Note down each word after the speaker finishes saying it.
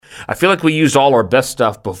I feel like we used all our best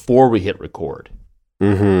stuff before we hit record.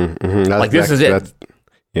 This is it.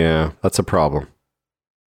 Yeah, that's a problem.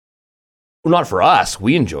 Well, not for us.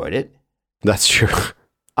 We enjoyed it. That's true.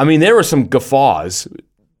 I mean, there were some guffaws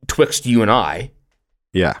twixt you and I.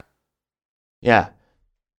 Yeah. Yeah.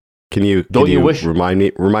 Can you wish? Remind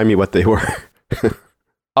me what they were?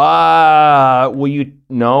 No. A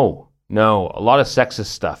lot of sexist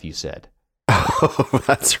stuff you said. Oh,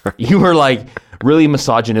 that's right. You were like really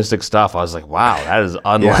misogynistic stuff. I was like, wow, that is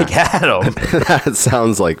unlike Adam. That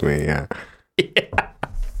sounds like me, yeah.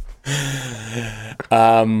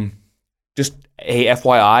 Just a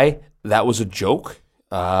FYI, that was a joke.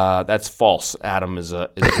 That's false. Adam is a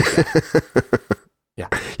yeah.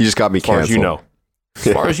 You just got me canceled.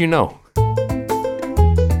 As far as you know.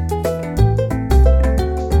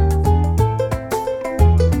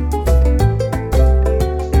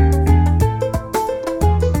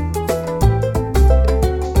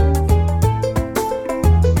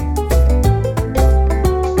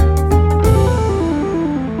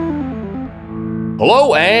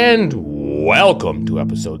 Hello and welcome to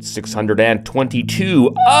episode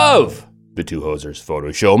 622 of the Two Hosers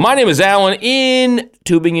Photo Show. My name is Alan in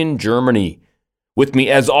Tübingen, Germany. With me,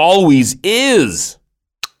 as always, is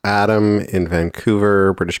Adam in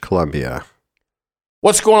Vancouver, British Columbia.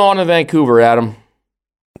 What's going on in Vancouver, Adam?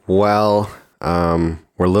 Well, we're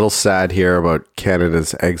a little sad here about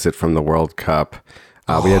Canada's exit from the World Cup.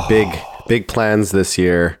 We had big plans this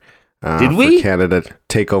year. Did we? For Canada to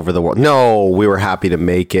take over the world. No, we were happy to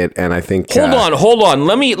make it, and I think. Hold on.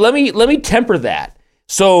 Let me temper that.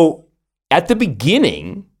 So at the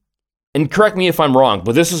beginning, and correct me if I'm wrong,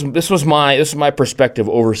 but this was my perspective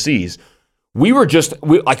overseas. Just to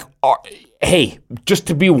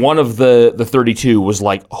be one of the 32 was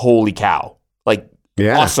like, holy cow, like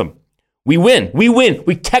awesome. We win.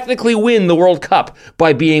 We technically win the World Cup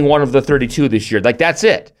by being one of the 32 this year. Like that's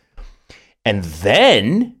it. And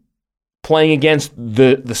then playing against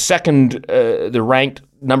the second, the ranked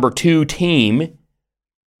number 2 team.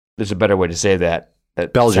 There's a better way to say that.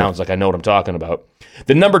 That Belgium. Sounds like I know what I'm talking about.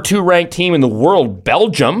 The number 2 ranked team in the world,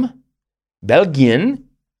 Belgium, Belgien,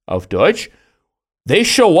 auf Deutsch, they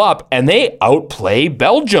show up and they outplay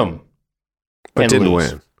Belgium, but didn't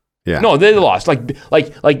win. Yeah, no, they lost. Like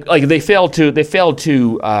they failed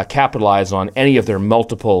to capitalize on any of their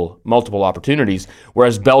multiple opportunities,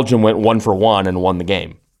 whereas Belgium went 1 for 1 and won the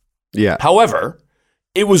game. Yeah. However,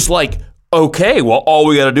 it was like, okay, well, all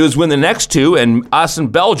we got to do is win the next 2, and us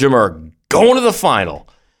and Belgium are going to the final.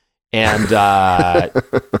 And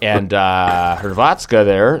Hrvatska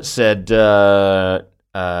there said,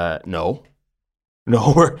 no,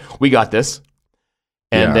 we got this.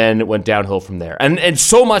 And then it went downhill from there. And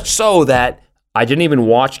so much so that I didn't even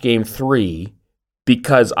watch Game 3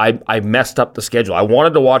 because I messed up the schedule. I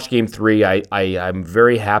wanted to watch Game 3. I'm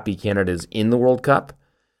very happy Canada's in the World Cup.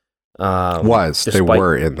 They were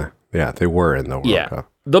in the World Cup.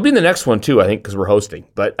 They'll be in the next one too, I think, because we're hosting.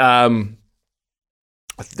 But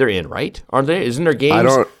they're in, right? Aren't they? Isn't there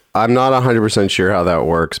games? I'm not 100% sure how that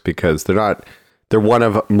works because they're one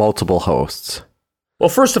of multiple hosts. Well,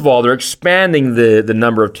 first of all, they're expanding the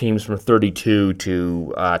number of teams from 32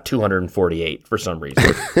 to 248 for some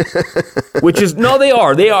reason.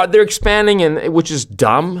 They're expanding, and which is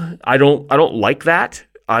dumb. I don't like that.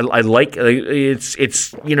 I like it's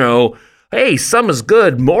hey, some is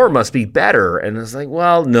good, more must be better, and it's like,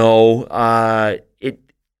 well, no,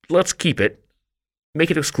 let's keep it, make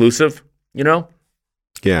it exclusive,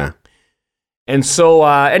 Yeah. And so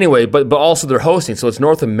anyway, but also they're hosting, so it's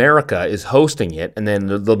North America is hosting it, and then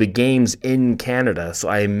there'll be games in Canada. So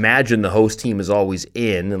I imagine the host team is always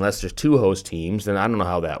in, unless there's 2 host teams. Then I don't know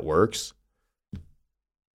how that works.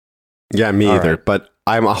 Yeah, me either. Right. But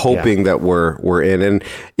I'm hoping that we're in, and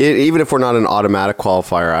even if we're not an automatic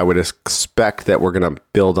qualifier, I would expect that we're going to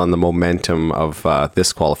build on the momentum of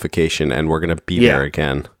this qualification, and we're going to be there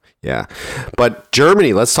again. Yeah. But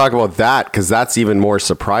Germany, let's talk about that, because that's even more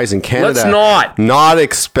surprising. Canada not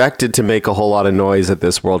expected to make a whole lot of noise at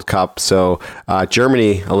this World Cup. So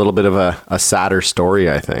Germany, a little bit of a sadder story,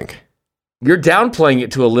 I think. You're downplaying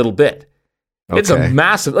it to a little bit. Okay. It's a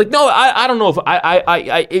massive, I don't know if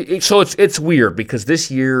so it's weird because this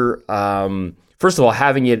year, first of all,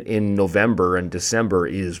 having it in November and December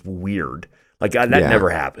is weird. That never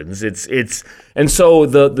happens. And so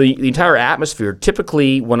the entire atmosphere,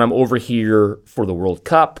 typically when I'm over here for the World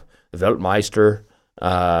Cup, the Weltmeister,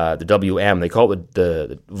 the WM, they call it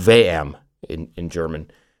the WM in German,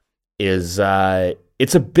 is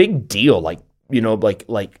it's a big deal. Like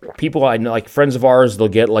like people I know, like friends of ours, they'll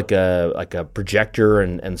get like a projector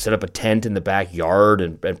and set up a tent in the backyard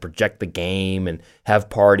and project the game and have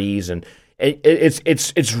parties, and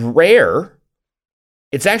it's rare.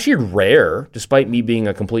 It's actually rare, despite me being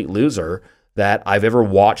a complete loser, that I've ever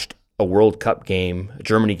watched a World Cup game, a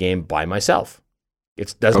Germany game, by myself.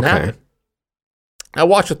 It doesn't happen. I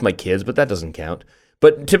watch with my kids, but that doesn't count.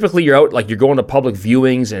 But typically you're out, like you're going to public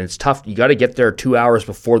viewings, and it's tough. You got to get there 2 hours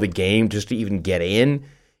before the game just to even get in.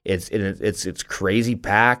 It's crazy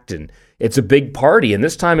packed, and it's a big party. And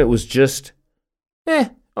this time it was just,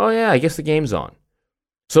 oh yeah, I guess the game's on.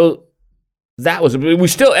 So that was,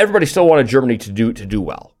 everybody still wanted Germany to do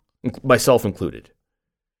well, myself included.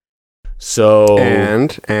 So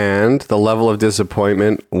and the level of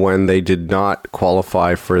disappointment when they did not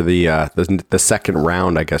qualify for the second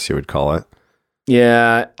round, I guess you would call it.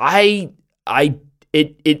 Yeah, it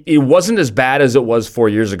wasn't as bad as it was 4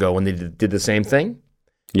 years ago when they did the same thing.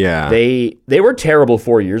 Yeah, they were terrible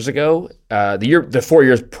 4 years ago. The 4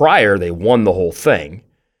 years prior, they won the whole thing,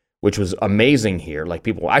 which was amazing here. Like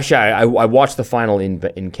people, actually, I watched the final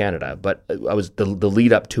in Canada, but I was the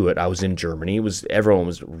lead up to it. I was in Germany. Everyone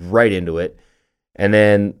was right into it, and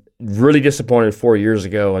then really disappointed 4 years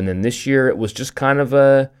ago, and then this year it was just kind of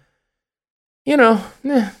a,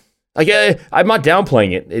 Like I'm not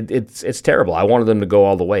downplaying it. It's terrible. I wanted them to go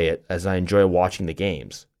all the way, as I enjoy watching the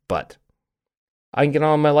games, but I can get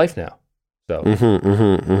on with my life now. So,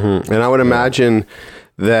 and I would imagine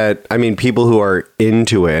that, I mean, people who are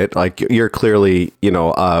into it, like you're clearly,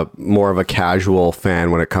 more of a casual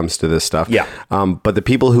fan when it comes to this stuff. Yeah. But the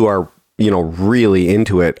people who are, really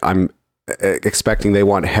into it, I'm expecting they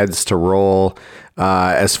want heads to roll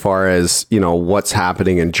as far as, what's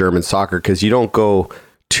happening in German soccer, because you don't go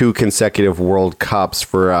 2 consecutive World Cups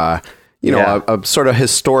for a sort of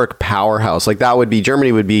historic powerhouse. Like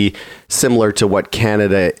Germany would be similar to what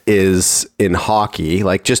Canada is in hockey,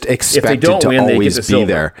 like just expected to always be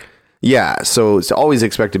there. Yeah. So it's always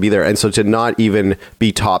expect to be there. And so to not even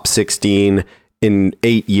be top 16 in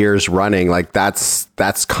 8 years running, like that's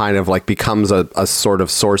kind of like becomes a sort of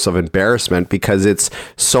source of embarrassment, because it's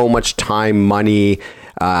so much time, money,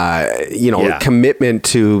 commitment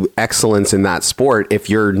to excellence in that sport. If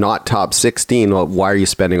you're not top 16, well, why are you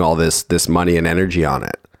spending all this money and energy on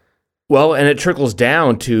it? Well, and it trickles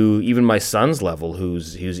down to even my son's level,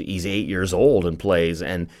 he's 8 years old and plays,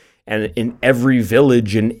 and in every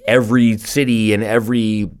village, in every city, in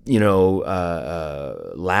every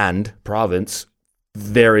province,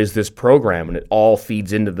 there is this program, and it all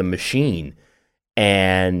feeds into the machine.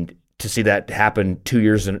 And to see that happen 2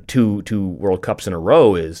 years and two World Cups in a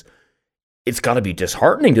row it's got to be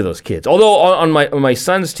disheartening to those kids. Although on my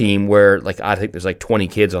son's team, where I think there's 20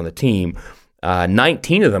 kids on the team,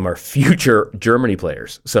 19 of them are future Germany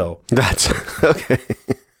players. So that's okay.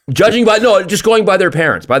 Just going by their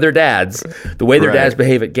parents, by their dads, the way their dads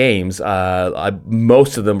behave at games.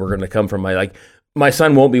 Most of them are going to come from my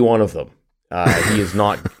son won't be one of them. He's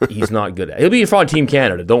not good at it. He'll be from Team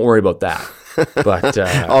Canada. Don't worry about that. But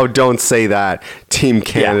don't say that. Team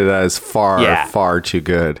Canada is far too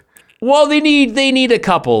good. Well, they need a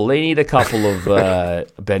couple. They need a couple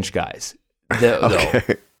of bench guys.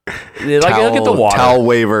 Okay. Look at the water. Towel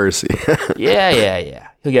waivers. Yeah.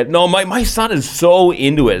 He'll get my son is so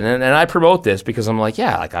into it, and I promote this because I'm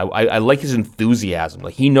I like his enthusiasm.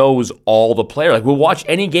 Like he knows all the players. We'll watch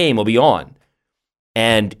any game. We'll be on,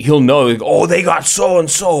 and he'll know. They got so and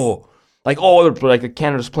so.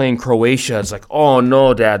 Canada's playing Croatia. It's oh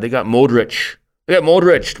no, Dad, they got Modric.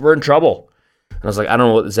 We're in trouble. And I was I don't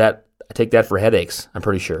know what is that. I take that for headaches. I'm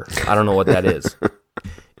pretty sure. I don't know what that is.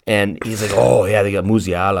 And he's oh yeah, they got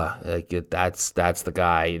Musiala. That's the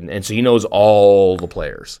guy. And so he knows all the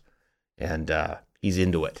players, and he's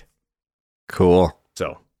into it. Cool.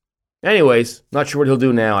 So, anyways, not sure what he'll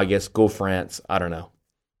do now. I guess go France. I don't know.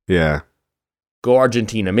 Yeah. Go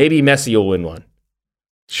Argentina. Maybe Messi will win one.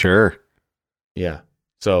 Sure. Yeah.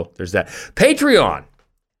 So there's that. Patreon.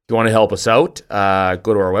 If you want to help us out,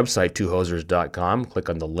 go to our website, twohosers.com, click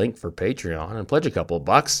on the link for Patreon, and pledge a couple of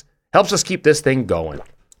bucks. Helps us keep this thing going.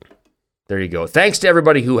 There you go. Thanks to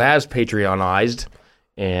everybody who has Patreonized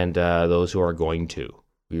and those who are going to.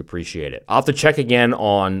 We appreciate it. I'll have to check again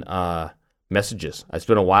on messages. It's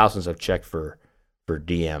been a while since I've checked for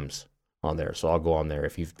DMs on there, so I'll go on there.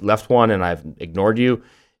 If you've left one and I've ignored you,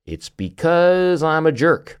 it's because I'm a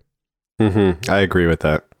jerk. I agree with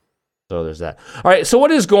that. So there's that. All right, so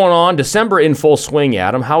what is going on? December in full swing,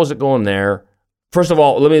 Adam. How is it going there? First of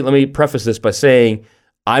all, let me preface this by saying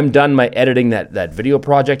I'm done my editing that video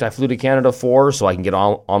project I flew to Canada for, so I can get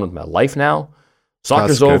on with my life now.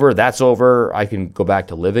 Soccer's over. That's over. I can go back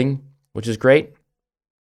to living. which is great.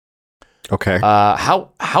 Okay.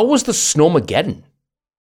 How was the Snowmageddon?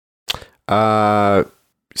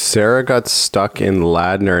 Sarah got stuck in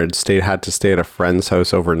Ladner and had to stay at a friend's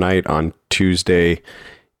house overnight on Tuesday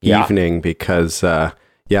evening because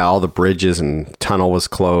all the bridges and tunnel was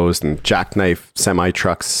closed and jackknife semi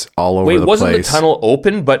trucks all over the place. Wait, wasn't the tunnel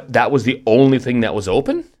open, but that was the only thing that was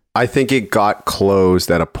open? I think it got closed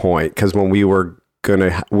at a point because when we were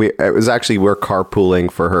we're carpooling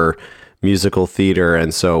for her musical theater,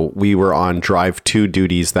 and so we were on drive 2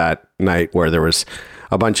 duties that night where there was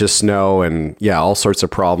a bunch of snow and all sorts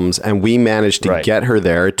of problems, and we managed to get her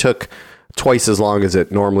there. It took twice as long as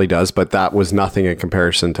it normally does, but that was nothing in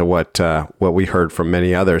comparison to what we heard from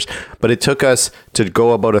many others. But it took us to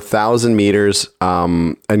go about 1,000 meters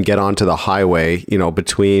and get onto the highway,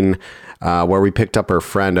 between where we picked up her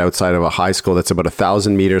friend outside of a high school that's about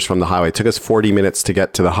 1,000 meters from the highway. It took us 40 minutes to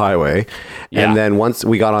get to the highway. And then once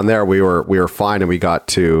we got on there, we were fine, and we got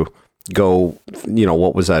to go,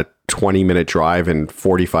 what was a 20-minute drive in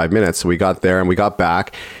 45 minutes. So we got there and we got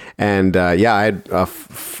back. And I had,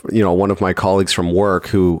 one of my colleagues from work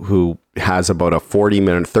who has about a 30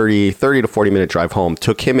 to 40 minute drive home.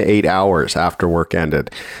 Took him 8 hours after work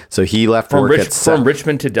ended. So he left from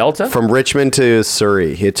Richmond to Delta? From Richmond to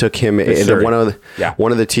Surrey. It took him, one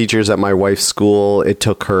of the teachers at my wife's school, it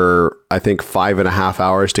took her, I think, 5.5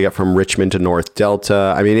 hours to get from Richmond to North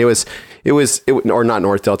Delta. I mean, it was or not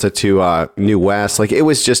North Delta to New West. Like, it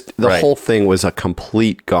was just, the whole thing was a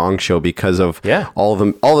complete gong show because of all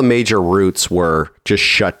the major routes were just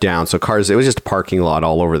shut down. So cars, it was just a parking lot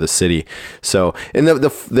all over the city. So, and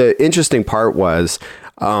the interesting part was,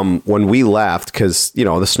 when we left, because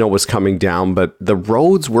the snow was coming down, but the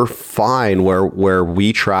roads were fine where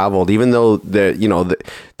we traveled, even though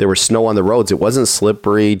there was snow on the roads. It wasn't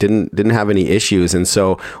slippery, didn't have any issues. And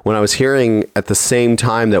so when I was hearing at the same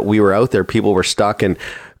time that we were out there, people were stuck and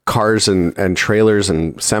cars and trailers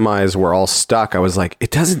and semis were all stuck, I was like,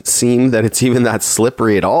 it doesn't seem that it's even that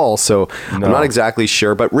slippery at all. So I'm not exactly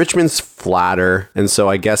sure, but Richmond's flatter, and so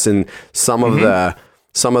I guess in some of the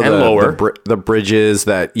bridges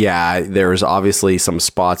that, there's obviously some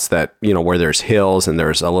spots that, where there's hills and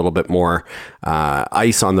there's a little bit more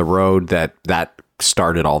ice on the road that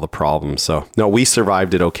started all the problems. So no, we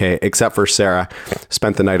survived it okay, except for Sarah.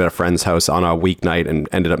 Spent the night at a friend's house on a weeknight and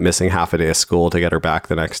ended up missing half a day of school to get her back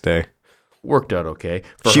the next day. Worked out okay.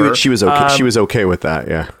 She was okay. She was okay with that.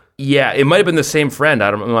 Yeah. Yeah, it might have been the same friend.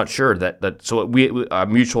 I'm not sure that. So we a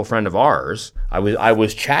mutual friend of ours. I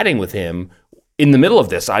was chatting with him in the middle of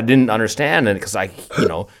this. I didn't understand, and because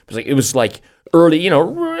it was like early,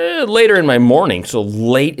 later in my morning, so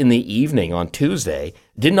late in the evening on Tuesday.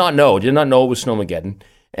 Did not know it was Snowmageddon,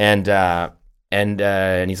 and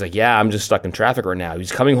he's like, yeah, I'm just stuck in traffic right now.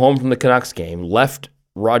 He's coming home from the Canucks game, left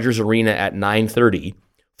Rogers Arena at 9:30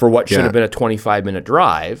 for what should have been a 25-minute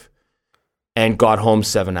drive, and got home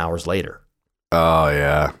 7 hours later. Oh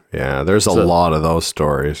yeah. There's a lot of those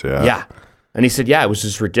stories. Yeah. And he said, "Yeah, it was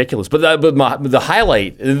just ridiculous." But the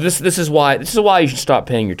highlight, this is why you should stop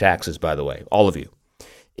paying your taxes. By the way, all of you,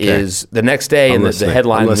 is the next day, and the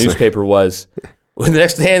headline in the newspaper was. The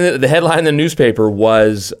next day, the headline in the newspaper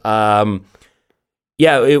was,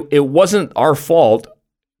 it wasn't our fault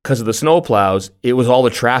because of the snowplows. It was all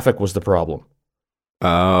the traffic was the problem.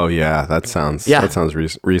 Oh yeah, that sounds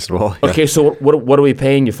reasonable. Yeah. Okay, so what are we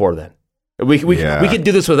paying you for then? We could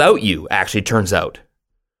do this without you. Actually, turns out.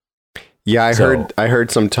 Yeah, I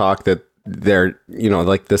heard some talk that they're,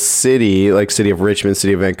 like the city, like city of Richmond,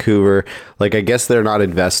 city of Vancouver, like I guess they're not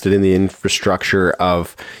invested in the infrastructure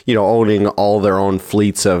of, owning all their own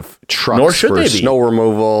fleets of trucks for snow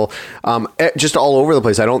removal, just all over the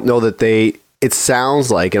place. I don't know that it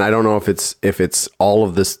sounds like, and I don't know if it's all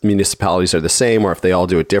of the municipalities are the same or if they all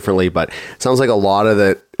do it differently, but it sounds like a lot of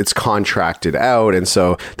it's contracted out. And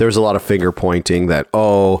so there's a lot of finger pointing that,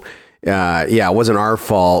 it wasn't our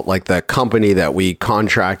fault. Like the company that we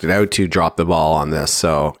contracted out to dropped the ball on this.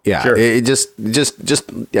 So yeah, sure. It just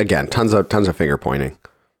again, tons of finger pointing.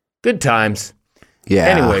 Good times. Yeah.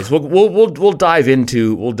 Anyways, we'll dive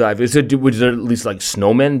into. Was there at least like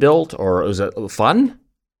snowmen built, or was it fun?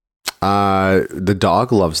 The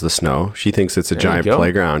dog loves the snow. She thinks it's a giant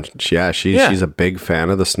playground. She's a big fan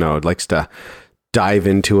of the snow. Likes to dive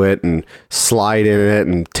into it and slide in it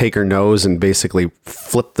and take her nose and basically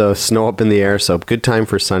flip the snow up in the air. So good time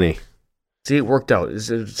for Sunny. See, it worked out.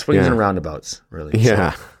 It swings and roundabouts, really.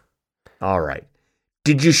 Yeah. So. All right.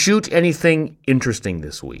 Did you shoot anything interesting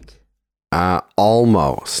this week?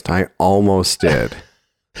 Almost. I almost did.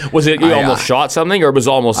 Was it you almost shot something, or it was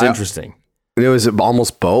almost interesting? It was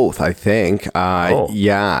almost both, I think.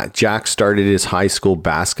 Yeah, Jack started his high school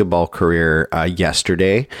basketball career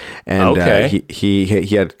yesterday, and he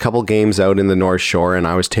had a couple games out in the North Shore, and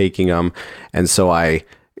I was taking him, and so I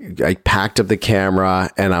packed up the camera,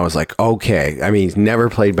 and I was like, okay. I mean, he's never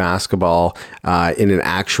played basketball in an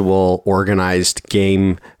actual organized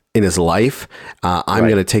game in his life. I'm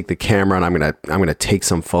going to take the camera, and I'm going to take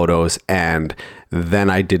some photos, and then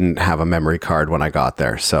I didn't have a memory card when I got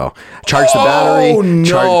there. So charged the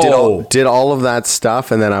battery, did all of that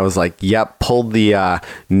stuff. And then I was like, yep, pulled the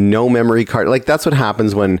no memory card. Like, that's what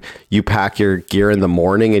happens when you pack your gear in the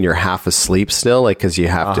morning and you're half asleep still, like, because you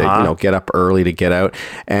have to, get up early to get out.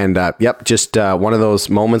 And just one of those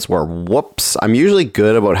moments where, whoops, I'm usually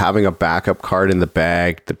good about having a backup card in the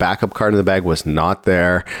bag. The backup card in the bag was not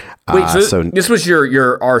there. Wait, so this was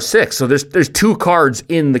your R6. So there's two cards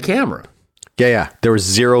in the camera. Yeah. There was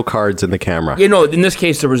 0 cards in the camera. In this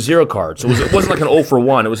case, there was 0 cards. So it wasn't like an 0 for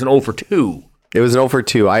 1. It was an 0 for 2. It was an 0 for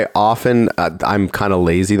 2. I often, I'm kind of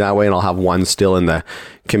lazy that way, and I'll have 1 still in the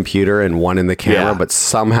computer and 1 in the camera, but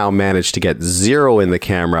somehow managed to get 0 in the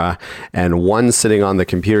camera and 1 sitting on the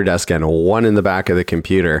computer desk and 1 in the back of the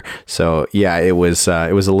computer. So yeah, it was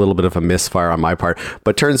a little bit of a misfire on my part.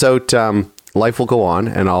 But turns out life will go on,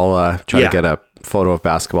 and I'll try to get a photo of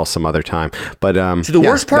basketball some other time. But so the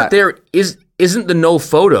worst part there isn't the no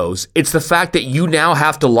photos, it's the fact that you now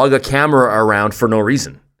have to lug a camera around for no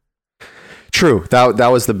reason. True. That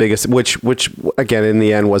was the biggest, which again, in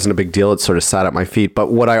the end wasn't a big deal. It sort of sat at my feet.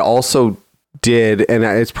 But what I also did, and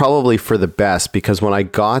it's probably for the best, because when I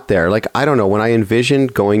got there, like, I don't know, when I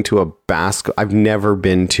envisioned going to a I've never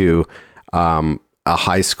been to a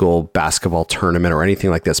high school basketball tournament or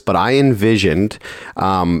anything like this, but I envisioned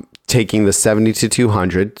taking the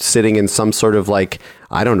 70-200, sitting in some sort of, like,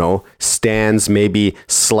 I don't know, stands maybe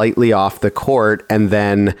slightly off the court, and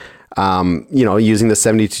then using the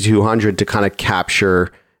 70-200 to kind of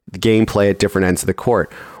capture the gameplay at different ends of the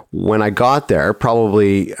court. When I got there,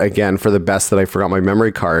 probably, again, for the best that I forgot my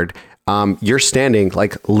memory card, you're standing,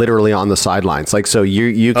 like, literally on the sidelines. Like, so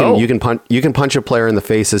you can punch a player in the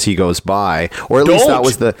face as he goes by, or at least that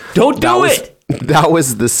was the that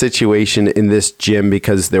was the situation in this gym,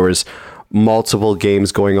 because there was multiple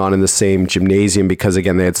games going on in the same gymnasium, because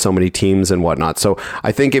again, they had so many teams and whatnot. So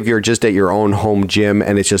I think if you're just at your own home gym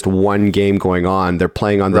and it's just one game going on, they're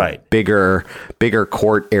playing on the bigger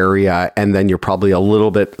court area, and then you're probably a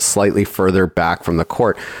little bit slightly further back from the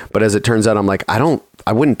court. But as it turns out, I'm like, I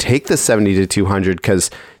wouldn't take the 70-200 because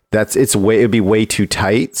it'd be way too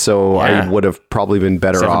tight. So I would have probably been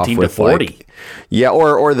better off with 40.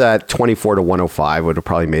 Or that 24-105 would have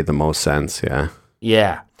probably made the most sense.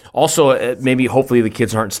 Yeah. Also, maybe hopefully the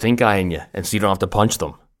kids aren't stink eyeing you, and so you don't have to punch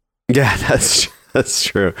them. Yeah, that's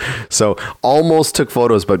true. So almost took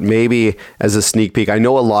photos, but maybe as a sneak peek. I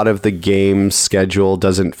know a lot of the game schedule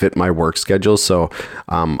doesn't fit my work schedule, so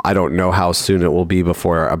I don't know how soon it will be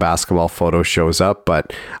before a basketball photo shows up.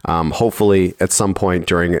 But hopefully at some point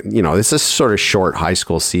during, this is sort of short high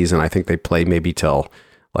school season. I think they play maybe till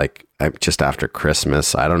like just after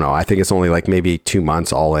Christmas. I don't know. I think it's only like maybe 2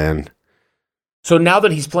 months all in. So now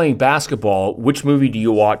that he's playing basketball, which movie do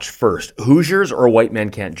you watch first? Hoosiers or White Men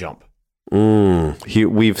Can't Jump?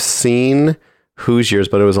 We've seen Hoosiers,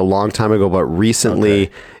 but it was a long time ago. But recently,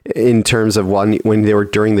 in terms of when they were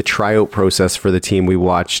during the tryout process for the team, we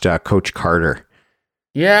watched Coach Carter.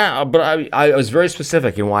 Yeah, but I was very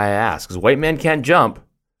specific in why I asked, because White Men Can't Jump,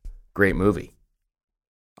 great movie.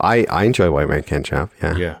 I enjoy White Men Can't Jump,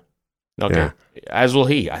 Yeah. Okay. Yeah. As will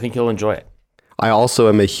he. I think he'll enjoy it. I also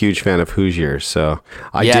am a huge fan of Hoosiers, so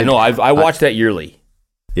I watch that yearly.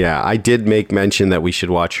 Yeah, I did make mention that we should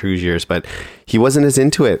watch Hoosiers, but he wasn't as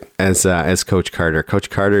into it as Coach Carter. Coach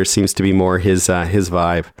Carter seems to be more his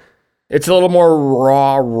vibe. It's a little more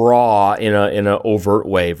raw in a overt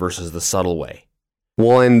way versus the subtle way.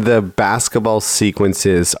 Well, and the basketball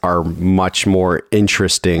sequences are much more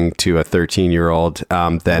interesting to a 13-year-old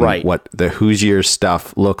than what the Hoosiers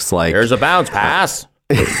stuff looks like. There's a bounce pass.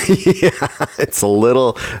 Yeah, it's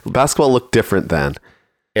basketball looked different then.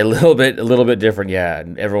 A little bit different, yeah.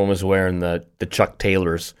 And everyone was wearing the Chuck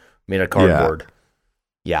Taylors made of cardboard.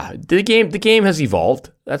 Yeah, the game has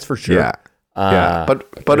evolved. That's for sure. Yeah,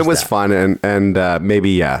 but it was fun, and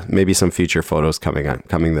maybe some future photos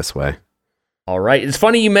coming this way. All right, it's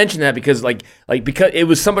funny you mentioned that because because it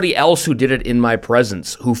was somebody else who did it in my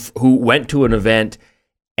presence who went to an event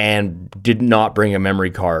and did not bring a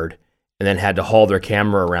memory card. And then had to haul their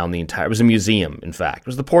camera around it was a museum, in fact. It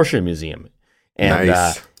was the Porsche Museum. And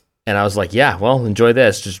nice. And I was like, yeah, well, enjoy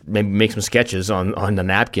this. Just maybe make some sketches on the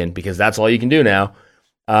napkin, because that's all you can do now.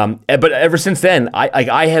 But ever since then,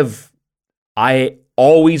 I have I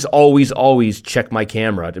always check my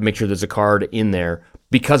camera to make sure there's a card in there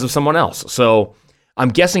because of someone else. So I'm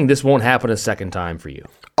guessing this won't happen a second time for you.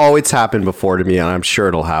 Oh, it's happened before to me, and I'm sure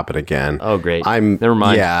it'll happen again. Oh, great. Never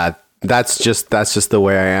mind. Yeah, that's just the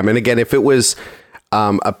way I am. And again, if it was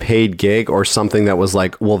a paid gig or something that was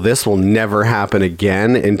like, well, this will never happen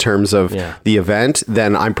again in terms of the event,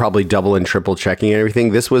 then I'm probably double and triple checking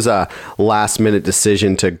everything. This was a last minute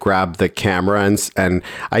decision to grab the camera, and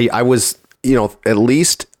I was, at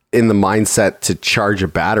least in the mindset to charge a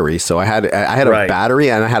battery. So I had a battery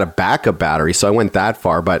and I had a backup battery. So I went that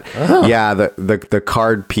far, but the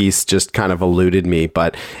card piece just kind of eluded me.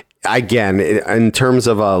 But again, in terms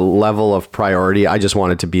of a level of priority, I just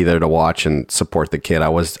wanted to be there to watch and support the kid. I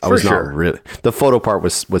was not really, the photo part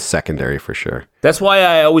was secondary for sure. That's why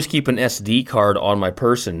I always keep an SD card on my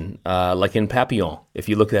person, like in Papillon, if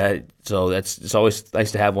you look at it. So it's always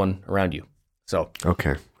nice to have one around you. So.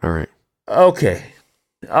 Okay. All right. Okay.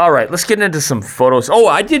 All right, let's get into some photos. Oh,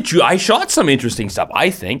 I shot some interesting stuff,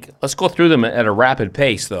 I think. Let's go through them at a rapid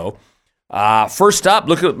pace, though. First up,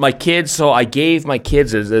 look at my kids. So I gave my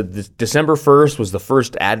kids, December 1st was the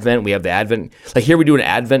first Advent. We have the Advent, like here we do an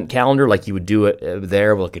Advent calendar like you would do it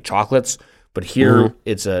there with like chocolates. But here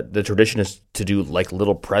it's the tradition is to do like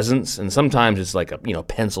little presents. And sometimes it's like,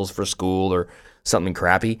 pencils for school or something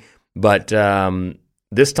crappy. But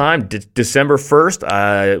this time, December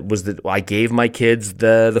 1st, I gave my kids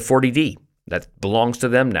the 40D. That belongs to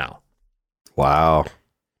them now. Wow.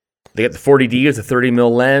 They get the 40D with a 30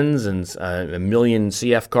 mil lens and a million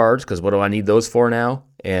CF cards, because what do I need those for now?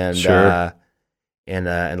 And sure.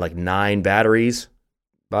 And like 9 batteries,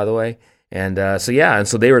 by the way. And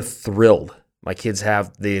so they were thrilled. My kids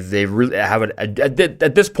they really have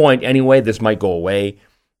at this point anyway. This might go away.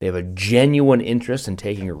 They have a genuine interest in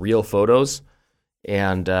taking real photos.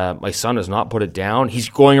 And my son has not put it down. He's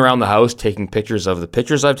going around the house taking pictures of the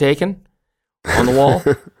pictures I've taken on the wall.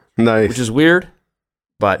 Nice. Which is weird.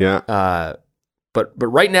 But but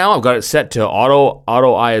right now I've got it set to auto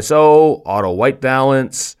ISO, auto white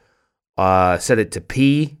balance, set it to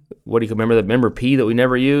P. What do you remember P that we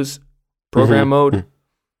never use? Program mode.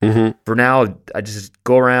 Mm-hmm. For now, I just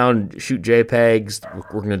go around, shoot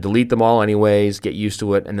JPEGs. We're going to delete them all anyways, get used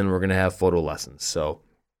to it, and then we're going to have photo lessons. So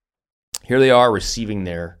here they are receiving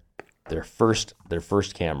their first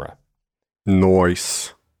camera.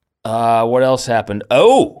 Nice. What else happened?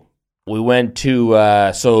 Oh, we went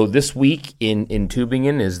to so this week in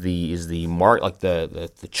Tübingen is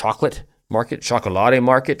the chocolate market, chocolate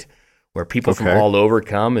market, where people from all over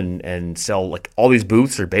come and sell, like all these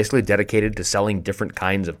booths are basically dedicated to selling different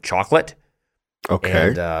kinds of chocolate. Okay.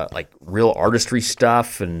 And like real artistry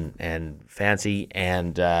stuff and fancy.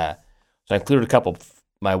 And so I included a couple.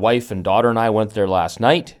 My wife and daughter and I went there last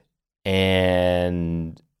night,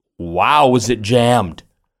 and wow, was it jammed.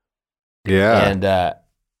 Yeah. And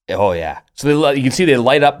oh yeah. So you can see they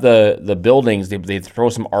light up the buildings. They throw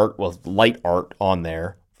some art, light art on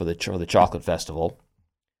there for the chocolate festival.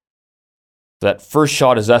 So that first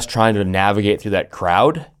shot is us trying to navigate through that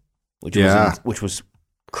crowd, which was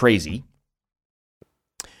crazy.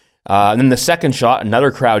 And then the second shot,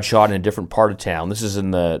 another crowd shot in a different part of town. This is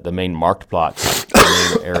in the main Marktplatz,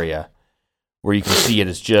 the main area, where you can see it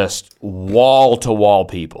is just wall-to-wall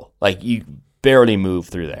people. Like, you barely move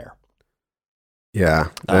through there. Yeah,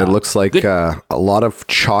 it looks like a lot of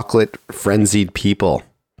chocolate-frenzied people.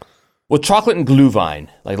 Well, chocolate and Glühwein.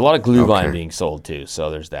 Like, a lot of Glühwein being sold, too.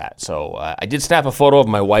 So there's that. So I did snap a photo of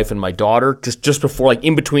my wife and my daughter just before, like,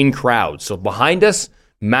 in between crowds. So behind us,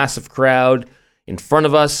 massive crowd. In front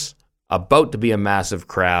of us, about to be a massive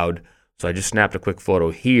crowd. So I just snapped a quick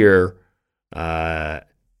photo here. The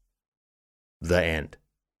end.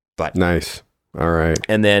 But nice. All right.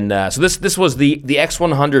 And then so this was the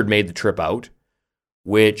X100 made the trip out,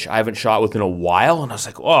 which I haven't shot with in a while, and I was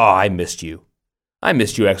like, oh, I missed you,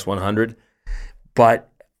 X100. But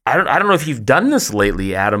I don't know if you've done this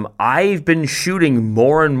lately, Adam. I've been shooting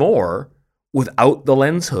more and more without the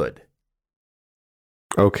lens hood.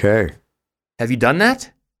 Okay. Have you done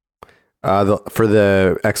that? For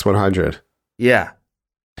the X100? Yeah.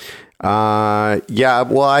 Yeah.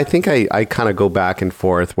 Well, I think I kind of go back and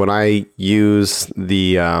forth when I use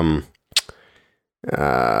the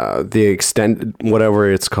extend,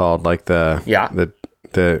 whatever it's called, like the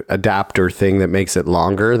adapter thing that makes it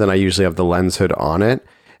longer. Then I usually have the lens hood on it,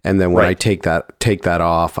 and then when I take that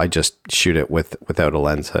off, I just shoot it without a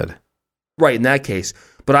lens hood. Right. In that case.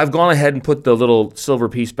 But I've gone ahead and put the little silver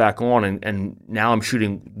piece back on, and now I'm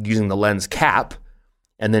shooting using the lens cap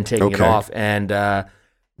and then taking it off. And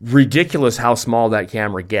ridiculous how small that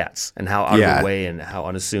camera gets and how out of the way and how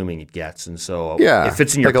unassuming it gets. And so it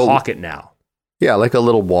fits in your pocket now. Yeah, like a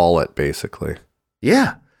little wallet, basically.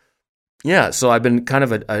 Yeah. Yeah, so I've been kind of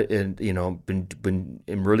been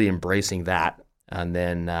really embracing that, and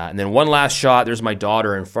then one last shot. There's my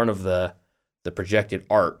daughter in front of the projected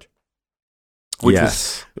art, which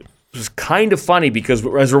was kind of funny because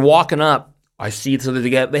as we're walking up, I see so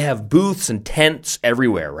that they have booths and tents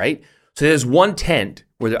everywhere, right? So there's one tent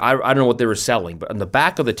where I don't know what they were selling, but on the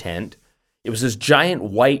back of the tent, it was this giant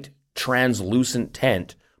white translucent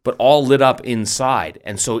tent, but all lit up inside.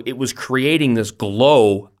 And so it was creating this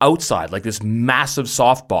glow outside, like this massive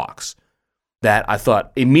softbox that I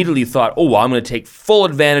immediately thought, oh, well, I'm going to take full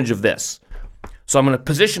advantage of this. So I'm going to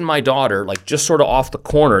position my daughter like just sort of off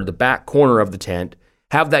the back corner of the tent,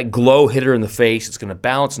 have that glow hit her in the face. It's going to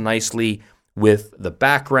balance nicely with the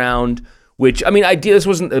background, which, I mean, this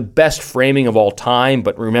wasn't the best framing of all time,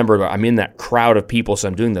 but remember, I'm in that crowd of people, so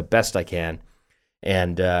I'm doing the best I can.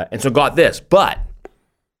 And so got this. But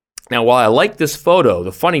now, while I like this photo,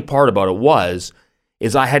 the funny part about it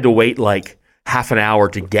is I had to wait like half an hour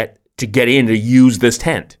to get in to use this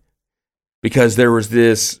tent because there was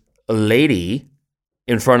this lady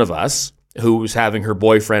in front of us who was having her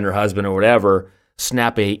boyfriend or husband or whatever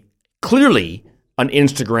snap clearly an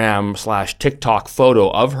Instagram/TikTok photo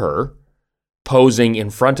of her posing in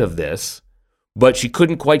front of this, but she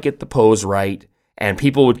couldn't quite get the pose right, and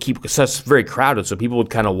people would because it's very crowded, so people would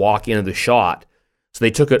kind of walk into the shot. So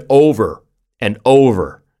they took it over and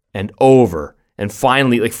over and over. And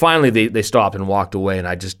finally they stopped and walked away. And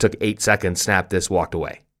I just took 8 seconds, snapped this, walked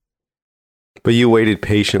away. But you waited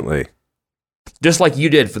patiently. Just like you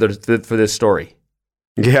did for this story.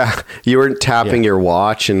 Yeah. You weren't tapping your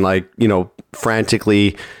watch and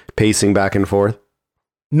frantically pacing back and forth.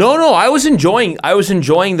 No, I was enjoying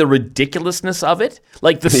the ridiculousness of it,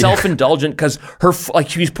 like the self-indulgent, because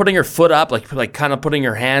she was putting her foot up, like kind of putting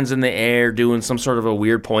her hands in the air, doing some sort of a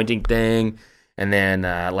weird pointing thing, and then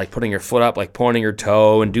like putting her foot up, like pointing her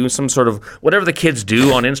toe, and doing some sort of whatever the kids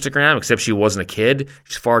do on Instagram. Except she wasn't a kid;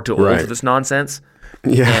 she's far too old for this nonsense.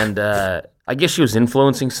 Yeah, and I guess she was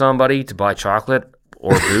influencing somebody to buy chocolate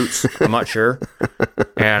or boots. I'm not sure,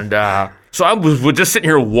 and. So I was just sitting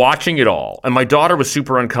here watching it all, and my daughter was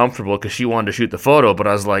super uncomfortable because she wanted to shoot the photo, but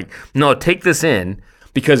I was like, no, take this in,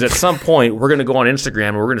 because at some point we're going to go on Instagram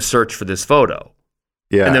and we're going to search for this photo.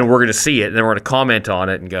 Yeah. And then we're going to see it, and then we're going to comment on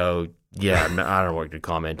it and go, yeah, I don't know what to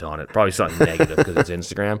comment on it. Probably something negative because it's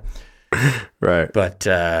Instagram. Right. But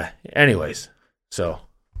anyways, so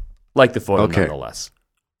like the photo nonetheless.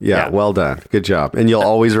 Yeah, well done. Good job. And you'll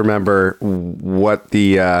always remember what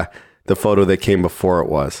the photo that came before it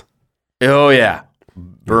was. Oh, yeah.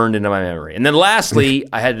 Burned into my memory. And then lastly,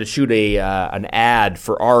 I had to shoot an ad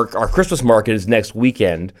for our Christmas market is next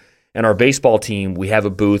weekend. And our baseball team, we have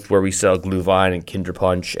a booth where we sell Glühwein and Kinder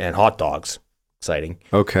Punch and hot dogs. Exciting.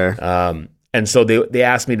 Okay. And so they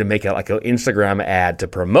asked me to make an Instagram ad to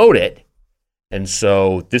promote it. And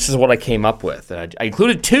so this is what I came up with. I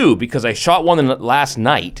included two because I shot one last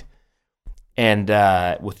night. And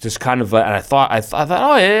with just kind of, and I thought,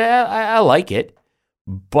 oh, yeah, I like it.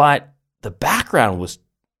 But the background was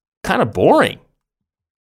kind of boring.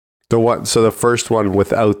 So the first one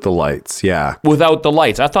without the lights, yeah. Without the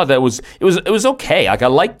lights, I thought that it was okay. Like I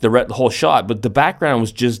liked the whole shot, but the background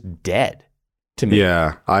was just dead to me.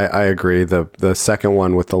 Yeah, I agree. The second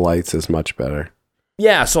one with the lights is much better.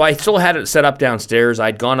 Yeah, so I still had it set up downstairs.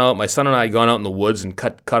 I'd gone out. My son and I had gone out in the woods and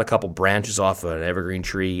cut a couple branches off of an evergreen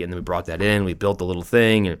tree, and then we brought that in. We built the little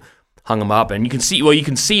thing and hung them up, and you can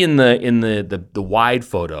see in the wide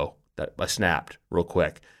photo that I snapped real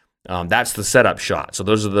quick. That's the setup shot. So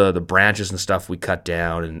those are the branches and stuff we cut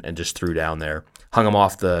down and just threw down there. Hung them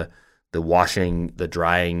off the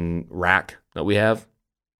drying rack that we have,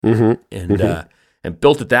 and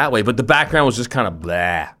built it that way. But the background was just kind of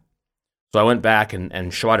blah. So I went back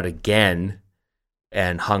and shot it again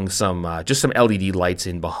and hung some LED lights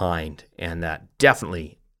in behind, and that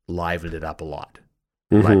definitely livened it up a lot,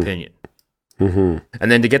 in my opinion. Mm-hmm.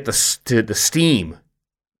 And then to get the steam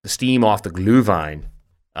off the Glühwein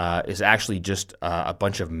is actually just a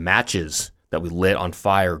bunch of matches that we lit on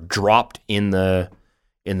fire, dropped in the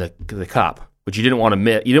cup, which you didn't want to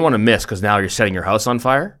miss. You didn't want to miss because now you're setting your house on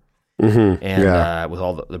fire, and with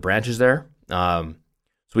all the branches there.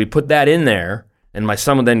 So we put that in there, and my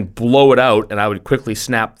son would then blow it out, and I would quickly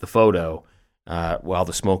snap the photo while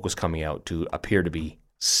the smoke was coming out to appear to be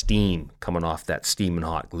steam coming off that steaming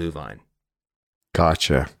hot Glühwein.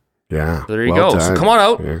 Gotcha. Yeah. So there you go. Done. So come on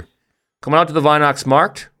out. Yeah. Come on out to the Vinox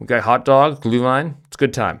Markt. We've got hot dog, Glühwein. It's a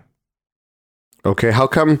good time. Okay. How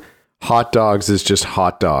come hot dogs is just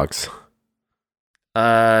hot dogs?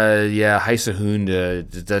 Yeah, heiße Hunde.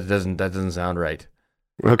 That doesn't sound right.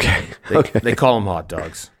 Okay. They call them hot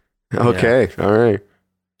dogs. Okay. Yeah. All right.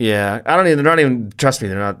 Yeah, they're not even, trust me,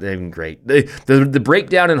 they're not even great. The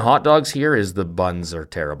breakdown in hot dogs here is the buns are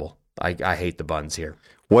terrible. I hate the buns here.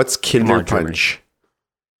 What's Kinder Punch?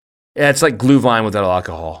 Yeah, it's like Glühwein without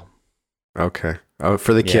alcohol. Okay. Oh,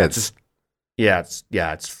 for the kids.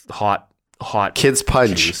 It's hot Kids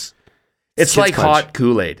Punch. Juice. It's like punch. Hot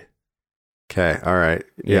Kool-Aid. Okay, all right.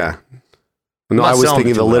 Yeah. No, I was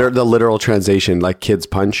thinking the literal translation, like Kids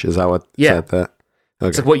Punch. Is that what said that? Okay.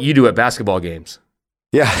 It's like what you do at basketball games.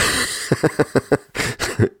 Yeah.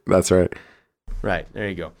 That's right. Right. There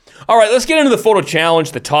you go. All right, let's get into the photo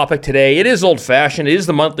challenge, the topic today. It is old-fashioned. It is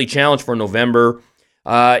the monthly challenge for November.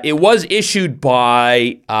 It was issued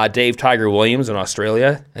by Dave Tiger Williams in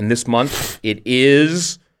Australia, and this month it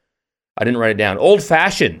is, I didn't write it down,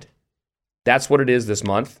 old-fashioned. That's what it is this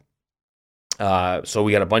month. So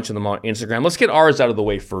we got a bunch of them on Instagram. Let's get ours out of the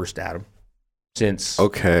way first, Adam, since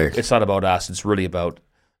it's not about us. It's really about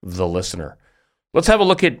the listener. Let's have a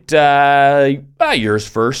look at yours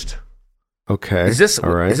first. Okay. Is this all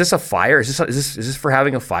right? Is this a fire? Is this for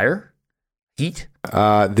having a fire? Heat?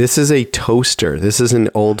 This is a toaster. This is an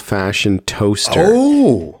old-fashioned toaster.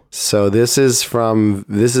 Oh. So this is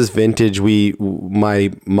vintage.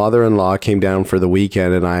 My mother-in-law came down for the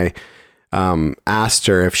weekend, and I asked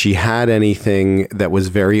her if she had anything that was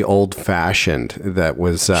very old-fashioned. That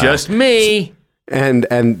was just me. And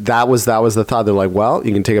that was the thought. They're like, well,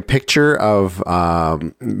 you can take a picture of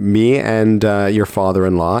me and your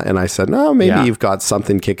father-in-law. And I said, no, maybe you've got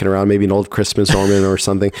something kicking around, maybe an old Christmas ornament or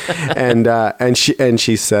something. and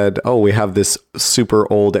she said, oh, we have this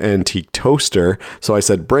super old antique toaster. So I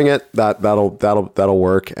said, bring it. That'll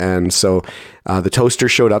work. And so the toaster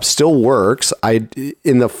showed up, still works.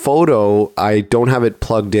 In the photo, I don't have it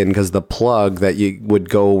plugged in because the plug that you would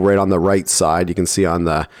go right on the right side, you can see on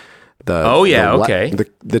the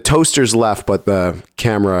the toaster's left, but the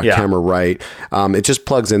camera right. It just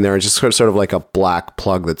plugs in there. It's just sort of like a black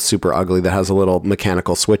plug that's super ugly that has a little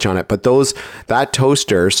mechanical switch on it. But that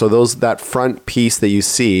toaster, so that front piece that you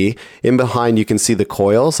see in behind, you can see the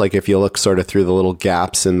coils. Like if you look sort of through the little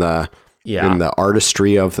gaps in the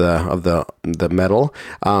artistry of the metal.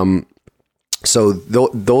 So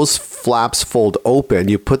those flaps fold open.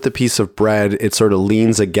 You put the piece of bread, it sort of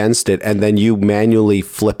leans against it, and then you manually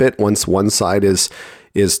flip it once one side is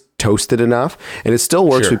toasted enough, and it still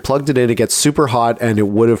works. Sure. We plugged it in, it gets super hot, and it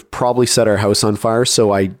would have probably set our house on fire.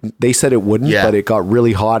 So they said it wouldn't, but it got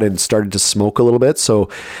really hot and started to smoke a little bit. So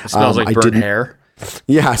it smells like burnt hair.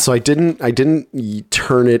 Yeah, so I didn't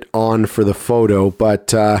turn it on for the photo,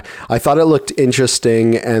 but I thought it looked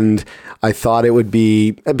interesting, and I thought it'd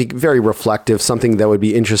be very reflective, something that would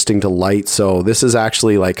be interesting to light. So this is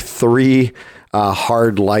actually like 3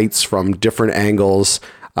 hard lights from different angles,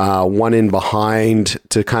 one in behind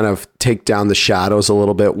to kind of take down the shadows a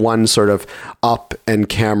little bit, one sort of up and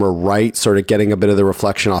camera right, sort of getting a bit of the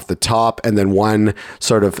reflection off the top, and then one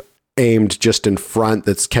sort of aimed just in front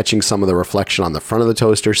that's catching some of the reflection on the front of the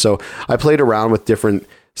toaster. So I played around with different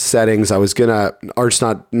settings. I was gonna, or just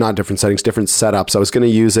not different settings, different setups. I was gonna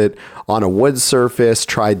use it on a wood surface,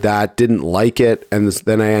 tried that, didn't like it, and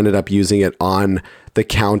then I ended up using it on the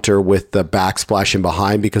counter with the backsplash in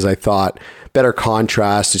behind because I thought better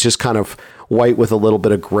contrast. It's just kind of white with a little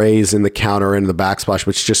bit of grays in the counter and the backsplash,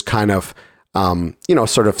 which just kind of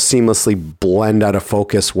sort of seamlessly blend out of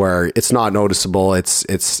focus where it's not noticeable. It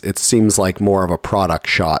seems like more of a product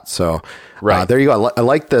shot. So there you go. I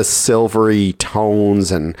like the silvery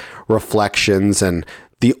tones and reflections and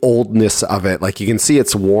the oldness of it. Like you can see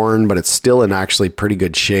it's worn, but it's still in actually pretty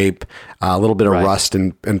good shape. A little bit of rust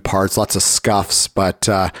in parts, lots of scuffs, but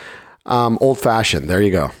old fashioned. There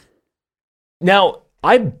you go. Now,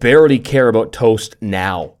 I barely care about toast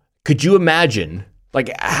now. Could you imagine like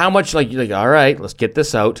how much like you're like, all right, let's get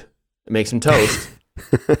this out and make some toast.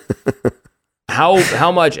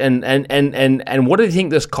 How much and what do you think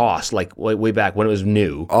this cost? Like way back when it was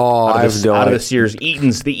new? Oh, out of the Sears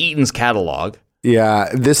Eaton's catalog. Yeah,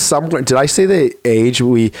 this summer. Did I say the age?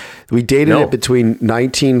 We dated it between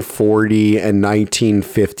 1940 and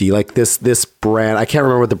 1950. Like this brand, I can't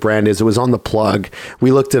remember what the brand is. It was on the plug.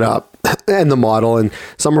 We looked it up and the model, and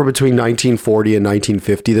somewhere between 1940 and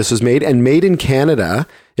 1950. This was made in Canada,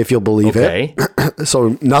 if you'll believe it.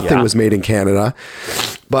 So nothing was made in Canada,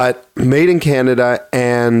 but made in Canada.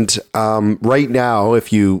 And right now,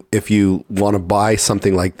 if you want to buy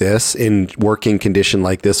something like this in working condition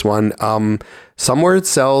like this one, somewhere it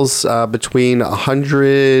sells between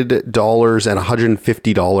 $100 and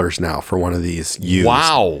 $150 now for one of these used.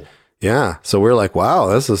 Wow. Yeah. So we're like, wow,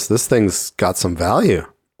 this thing's got some value.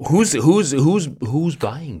 Who's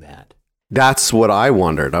buying that? That's what I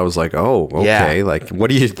wondered. I was like, oh, okay. Yeah. Like, what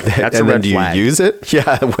do you, That's and a then red do you flag. use it?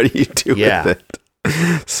 Yeah. What do you do with it?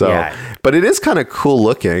 So, but it is kind of cool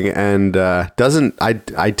looking, and I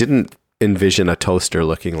didn't envision a toaster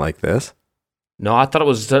looking like this. No, I thought it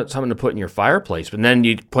was something to put in your fireplace, but then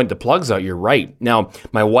you point the plugs out. You're right. Now,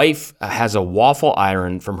 my wife has a waffle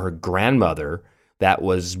iron from her grandmother that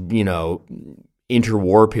was,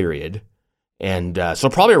 interwar period. And so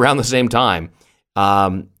probably around the same time.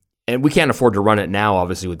 And we can't afford to run it now,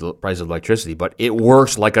 obviously, with the price of electricity, but it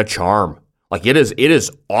works like a charm. Like it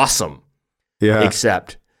is awesome. Yeah.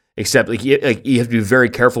 Except like you have to be very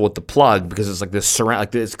careful with the plug because it's like this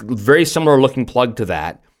ceramic, it's very similar looking plug to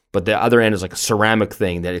that. But the other end is like a ceramic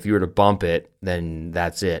thing that if you were to bump it, then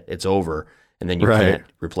that's it. It's over. And then you can't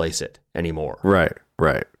replace it anymore. Right.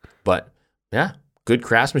 But yeah, good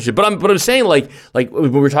craftsmanship. But I'm saying like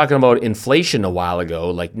when we were talking about inflation a while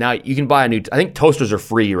ago, like now you can buy I think toasters are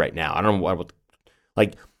free right now. I don't know what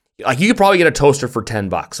like you could probably get a toaster for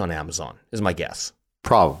 $10 on Amazon is my guess.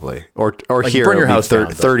 Probably. Or like here burn your house down,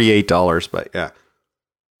 $38, but yeah.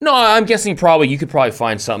 No, I'm guessing you could probably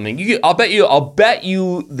find something. I'll bet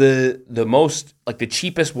you the most like the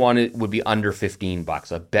cheapest one would be under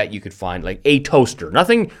 $15. I bet you could find like a toaster.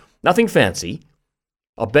 Nothing fancy.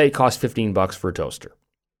 I'll bet it costs $15 for a toaster.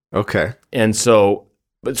 Okay. And so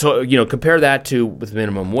compare that to with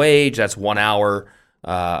minimum wage. That's 1 hour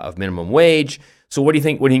of minimum wage. So what do you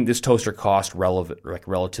think? What do you think this toaster cost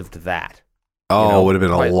relative to that? Oh, it would have been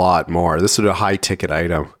a lot more. This would be a high ticket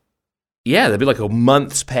item. Yeah, that'd be like a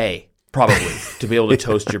month's pay, probably, to be able to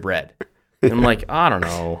toast your bread. And I'm like, I don't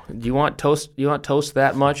know. Do you want toast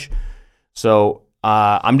that much? So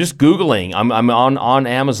I'm just Googling. I'm on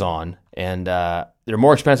Amazon, and they're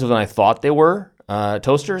more expensive than I thought they were,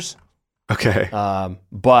 toasters. Okay.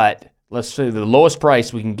 But let's say the lowest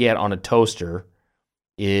price we can get on a toaster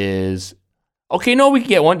is... Okay, no, we can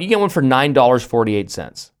get one. You get one for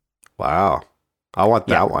 $9.48. Wow. I want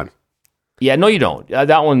that one. Yeah, no, you don't.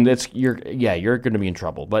 That one, you're going to be in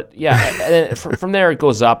trouble. But yeah, and then from there it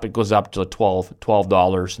goes up. It goes up to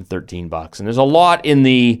 $12 and $13, and there's a lot in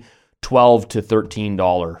the $12 to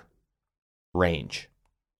 $13 range.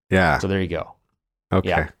 Yeah. So there you go. Okay.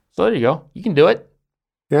 Yeah. So there you go. You can do it.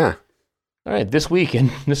 Yeah. All right. This week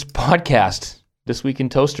in this podcast, This Week in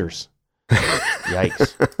Toasters.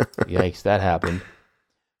 Yikes! That happened.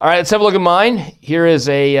 All right, let's have a look at mine. Here is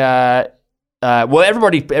a.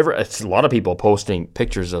 It's a lot of people posting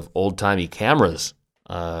pictures of old-timey cameras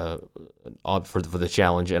for the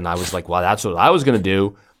challenge, and I was like, "Wow, that's what I was going to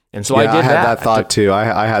do." And so I did that. I had that thought too.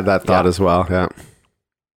 I had that thought as well. Yeah.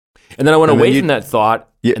 And then I went away from that thought,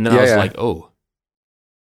 and then I was like, "Oh,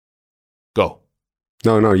 go."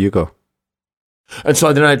 No, you go. And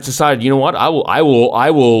so then I decided, you know what? I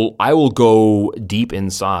will go deep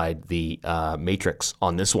inside the matrix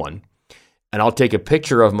on this one. And I'll take a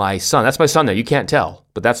picture of my son. That's my son there. You can't tell,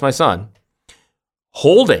 but that's my son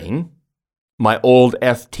holding my old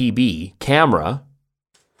FTB camera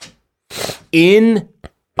in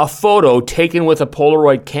a photo taken with a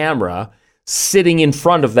Polaroid camera, sitting in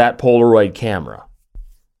front of that Polaroid camera.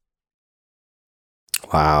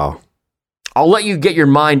 Wow. I'll let you get your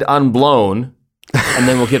mind unblown, and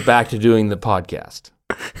then we'll get back to doing the podcast.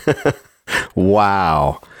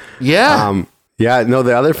 Wow. Yeah. Yeah, no,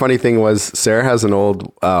 the other funny thing was Sarah has an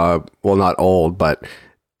old, well, not old, but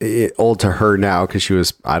old to her now because she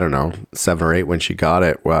was, I don't know, 7 or 8 when she got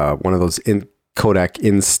it. One of those Kodak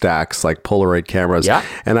Instax, like Polaroid cameras. Yeah.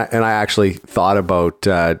 And I actually thought about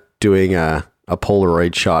doing a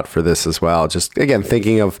Polaroid shot for this as well. Just, again,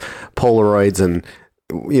 thinking of Polaroids and,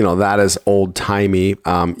 that is old timey,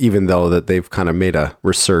 even though that they've kind of made a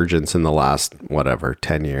resurgence in the last,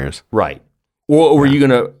 10 years. Right. Well, were you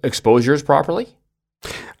going to expose yours properly?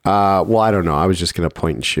 Well, I don't know. I was just going to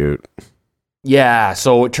point and shoot. Yeah.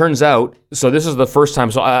 So it turns out, this is the first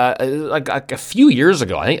time. So like a few years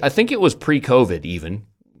ago, I think it was pre-COVID even.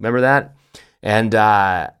 Remember that? And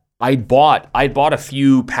I bought a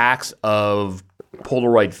few packs of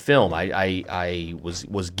Polaroid film. I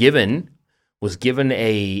was given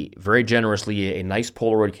a very generously a nice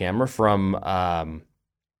Polaroid camera from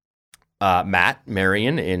Matt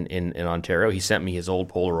Marion in Ontario. He sent me his old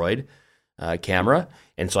Polaroid camera,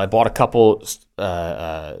 and so I bought a couple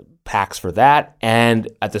packs for that. And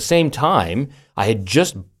at the same time, I had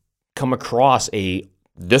just come across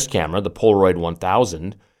this camera, the Polaroid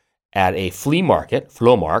 1000, at a flea market,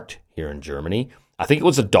 Flohmarkt here in Germany. I think it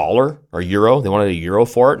was $1 or euro. They wanted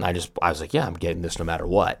 €1 for it, and I was like, yeah, I'm getting this no matter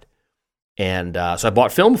what. And so I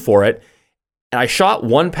bought film for it, and I shot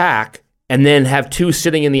one pack. And then have 2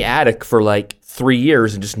 sitting in the attic for like 3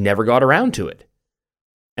 years and just never got around to it.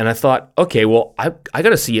 And I thought, okay, well, I got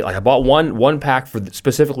to see it. Like I bought one pack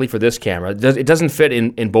specifically for this camera. It doesn't fit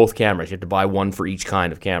in both cameras. You have to buy one for each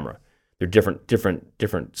kind of camera. They're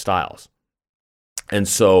different styles. And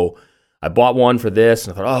so I bought one for this,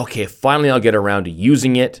 and I thought, oh, okay, finally I'll get around to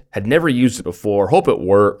using it. Had never used it before. Hope it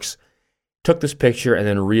works. Took this picture and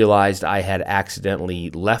then realized I had accidentally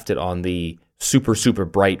left it on the super, super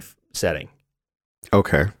bright setting.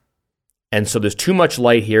 Okay. And so there's too much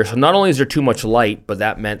light here. So not only is there too much light, but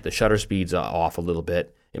that meant the shutter speed's off a little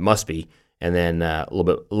bit. It must be. And then a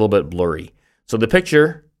little bit blurry. So the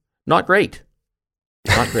picture, not great.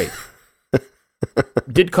 Not great.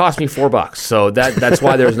 Did cost me $4. So that's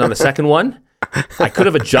why there's not a second one. I could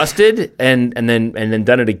have adjusted and then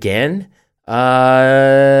done it again.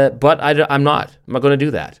 But I'm not going to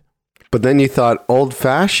do that. But then you thought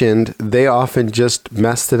old-fashioned, they often just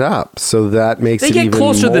messed it up. So that makes it even more. They get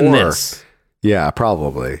closer than this. Yeah,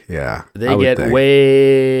 probably. Yeah. They get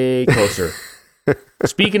way closer.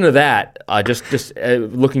 Speaking of that, just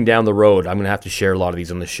looking down the road, I'm going to have to share a lot of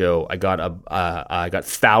these on the show. I got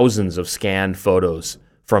thousands of scanned photos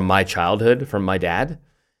from my childhood, from my dad.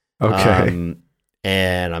 Okay.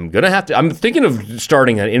 And I'm going to have to, I'm thinking of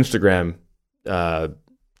starting an Instagram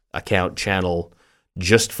account channel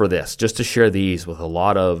just for this, just to share these with a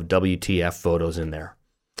lot of WTF photos in there.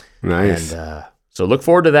 Nice. And so look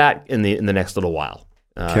forward to that in the next little while.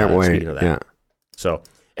 Can't wait. Speaking of that. Yeah. So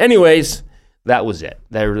anyways, that was it.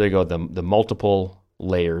 There they go, the multiple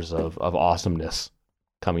layers of awesomeness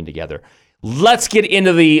coming together. Let's get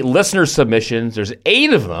into the listener submissions. There's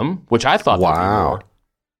 8 of them, which I thought wow. There'd be more.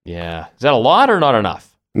 Yeah. Is that a lot or not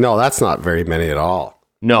enough? No, that's not very many at all.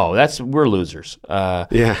 No, we're losers.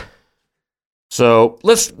 Yeah. So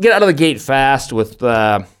let's get out of the gate fast with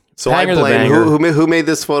So I blame who made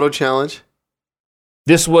this photo challenge?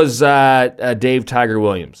 This was Dave Tiger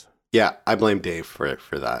Williams. Yeah, I blame Dave for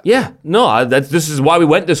that. Yeah, no, this is why we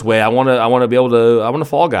went this way. I want to be able to. I want to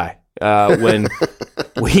Fall Guy when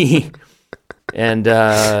we and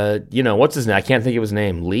what's his name? I can't think of his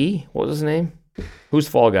name. Lee? What was his name? Who's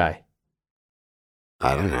Fall Guy?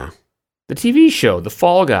 I don't know. The TV show, The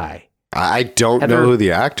Fall Guy. I don't know who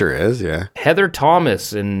the actor is. Yeah, Heather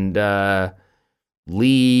Thomas and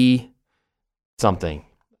Lee something.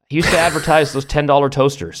 He used to advertise those $10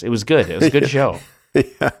 toasters. It was good. It was a good show.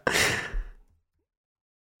 Yeah.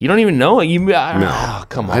 You don't even know it? No. Oh,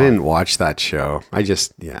 come on. I didn't watch that show.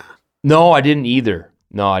 Yeah. No, I didn't either.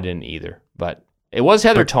 But it was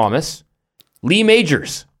Heather Thomas. Lee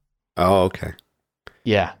Majors. Oh, okay.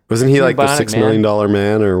 Yeah. Wasn't he like the $6 million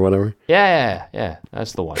man or whatever? Yeah.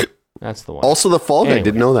 That's the one. Also the Fall Guy.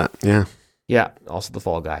 Didn't know that. Yeah. Yeah, also the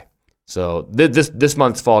Fall Guy. So this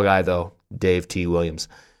month's Fall Guy, though, Dave T. Williams.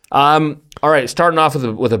 All right, starting off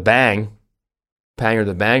with a bang. Panger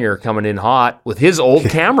the Banger coming in hot with his old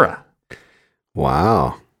camera.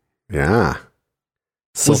 Wow. Yeah.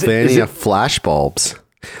 Sylvania flash bulbs.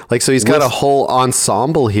 Like, so he's got a whole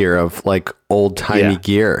ensemble here of like old timey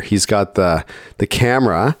gear. He's got the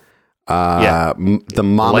camera, the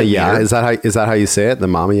Mamiya. Is that how you say it? The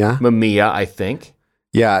Mamiya? Mamiya, I think.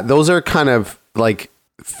 Yeah. Those are kind of like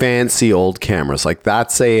fancy old cameras. Like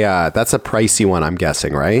that's a pricey one, I'm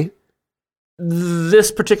guessing, right?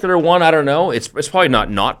 This particular one, I don't know. It's probably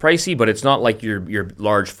not pricey, but it's not like your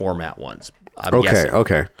large format ones. I'm guessing.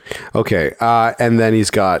 Okay. And then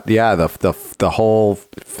he's got the whole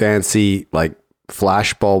fancy like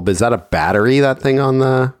flash bulb. Is that a battery? That thing on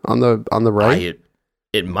the right?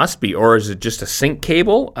 It must be, or is it just a sync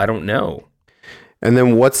cable? I don't know. And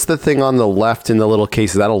then what's the thing on the left in the little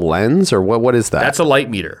case? Is that a lens or what? What is that? That's a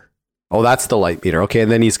light meter. Oh, that's the light meter. Okay,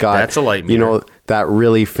 and then he's got that's a light meter. That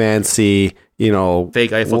really fancy,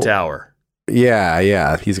 fake Eiffel Tower.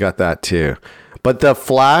 Yeah, he's got that too. But the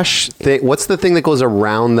flash thing, what's the thing that goes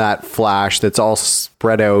around that flash that's all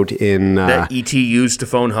spread out in that ET used to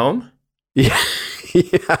phone home? Yeah.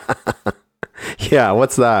 Yeah,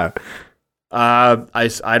 what's that? I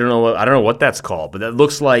don't know what that's called, but that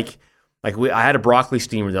looks like I had a broccoli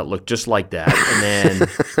steamer that looked just like that, and then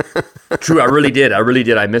true, I really did.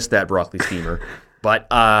 I missed that broccoli steamer, but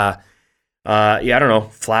I don't know,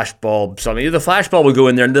 flash bulb. Something. The flash bulb would go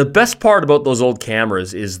in there, and the best part about those old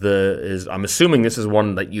cameras is I'm assuming this is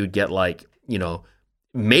one that you'd get like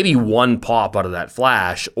maybe one pop out of that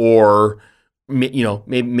flash, or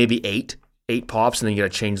maybe eight pops, and then you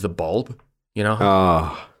got to change the bulb.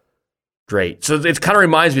 Oh. Great. So it kind of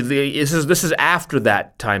reminds me, this is after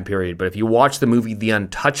that time period, but if you watch the movie The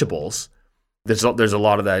Untouchables, there's a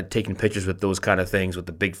lot of that, taking pictures with those kind of things with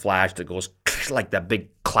the big flash that goes like that big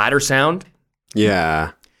clatter sound.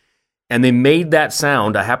 Yeah. And they made that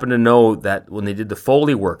sound. I happen to know that when they did the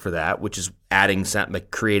Foley work for that, which is adding sound,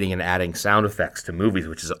 like creating and adding sound effects to movies,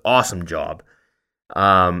 which is an awesome job.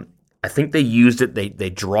 I think they used it. They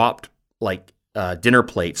dropped like dinner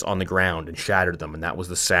plates on the ground and shattered them, and that was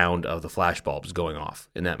the sound of the flashbulbs going off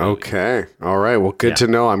in that movie. Okay, all right. Well, good to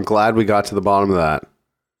know. I'm glad we got to the bottom of that.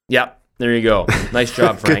 Yep, there you go. Nice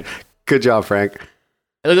job, Frank. Good job, Frank.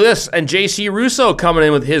 Look at this, and J.C. Russo coming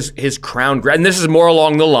in with his crown grab, and this is more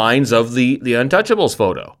along the lines of the Untouchables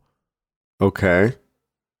photo. Okay.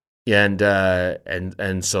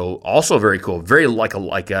 And so also very cool, very like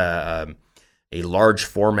a large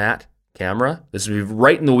format camera. This would be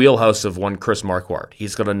right in the wheelhouse of one Chris Marquardt.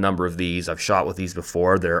 He's got a number of these. I've shot with these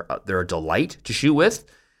before. They're a delight to shoot with.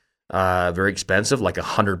 Very expensive, like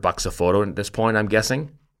 $100 a photo at this point, I'm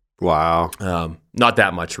guessing. Wow. Not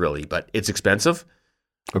that much really, but it's expensive.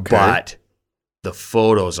 Okay. But the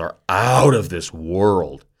photos are out of this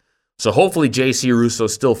world. So hopefully J.C. Russo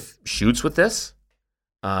still shoots with this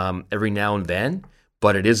every now and then.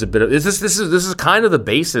 But it is a bit of this is kind of the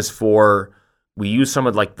basis for. We use some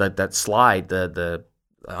of like that slide the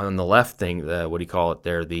on the left thing. What do you call it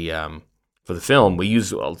there? For the film, we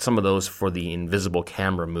use some of those for the Invisible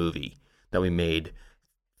Camera movie that we made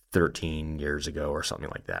 13 years ago or something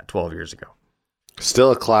like that, 12 years ago.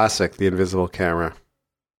 Still a classic, The Invisible Camera.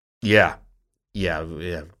 Yeah,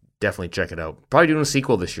 definitely check it out. Probably doing a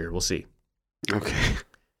sequel this year. We'll see. Okay.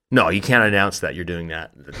 No, you can't announce that you're doing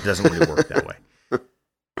that. It doesn't really work that way.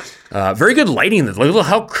 Very good lighting. Look at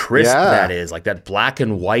how crisp that is. Like that black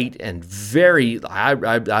and white and very.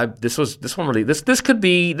 This could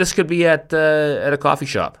be at a coffee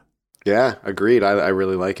shop. Yeah, agreed. I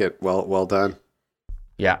really like it. Well done.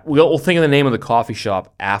 Yeah, we'll think of the name of the coffee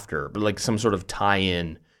shop after, but like some sort of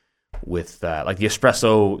tie-in with like the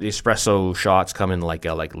espresso shots come in like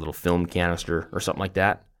a little film canister or something like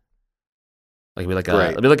that. Like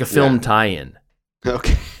it'll be like a film tie-in.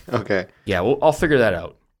 Okay. Yeah, I'll figure that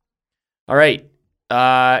out. All right.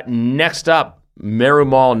 Next up,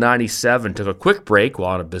 Merumall 97 took a quick break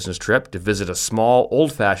while on a business trip to visit a small,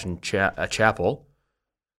 old-fashioned chapel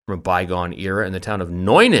from a bygone era in the town of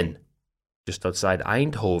Neuenen, just outside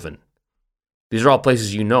Eindhoven. These are all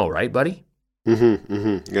places you know, right, buddy?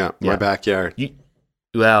 Mm-hmm. Yeah, my backyard. You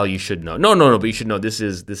should know. No, but you should know. This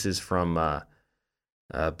is from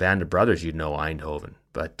Band of Brothers. You'd know Eindhoven.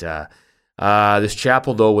 But this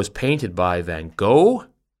chapel, though, was painted by Van Gogh.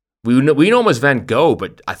 We know him as Van Gogh,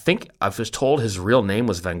 but I think I was told his real name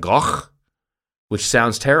was Van Gogh, which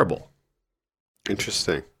sounds terrible.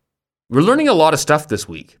 Interesting. We're learning a lot of stuff this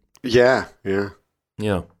week. Yeah.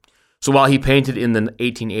 So while he painted in the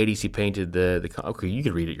 1880s, he painted the okay, you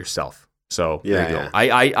could read it yourself. So there you go.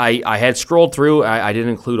 I had scrolled through. I didn't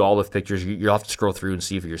include all the pictures. You'll have to scroll through and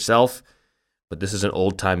see for yourself. But this is an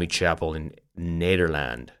old-timey chapel in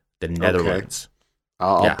Nederland, the Netherlands.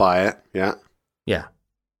 Okay. I'll buy it. Yeah. Yeah.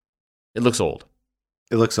 It looks old.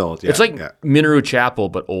 Yeah. It's like Minaru Chapel,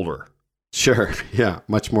 but older. Sure. Yeah.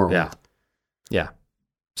 Much more old. Yeah.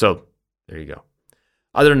 So there you go.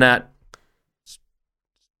 Other than that,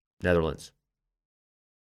 Netherlands.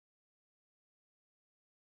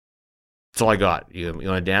 That's all I got. You want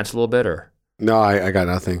to dance a little bit or? No, I got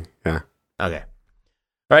nothing. Yeah. Okay.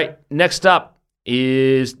 All right. Next up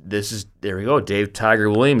there we go. Dave Tiger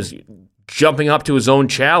Williams jumping up to his own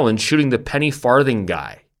challenge, shooting the penny farthing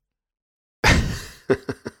guy.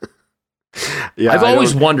 Yeah, I've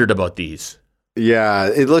always wondered about these. Yeah,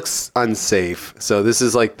 it looks unsafe. So this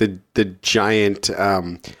is like the giant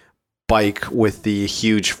bike with the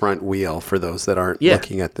huge front wheel. For those that aren't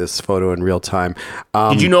looking at this photo in real time,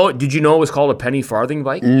 did you know it was called a penny farthing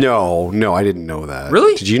bike? No, I didn't know that.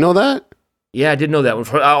 Really? Did you know that? Yeah, I did know that one.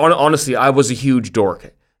 Honestly, I was a huge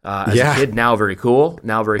dork as a kid. Now very cool.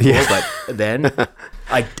 But then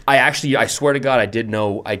I swear to God, I did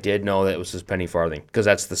know that it was this penny farthing because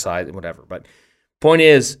that's the size, whatever. But point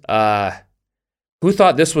is, who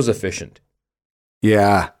thought this was efficient?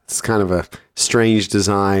 Yeah, it's kind of a strange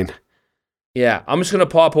design. Yeah, I'm just gonna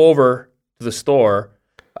pop over to the store.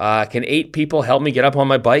 Can 8 people help me get up on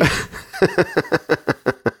my bike?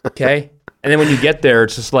 Okay. And then when you get there,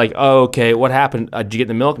 it's just like, oh, okay, what happened? Did you get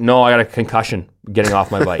the milk? No, I got a concussion getting off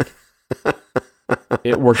my bike.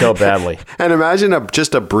 It worked out badly. And imagine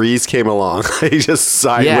just a breeze came along, just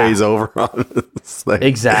sideways over on this thing.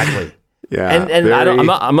 Exactly. Yeah. And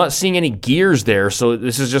I'm not seeing any gears there, so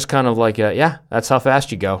this is just kind of like, that's how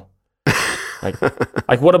fast you go.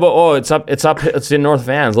 Like what about? It's in North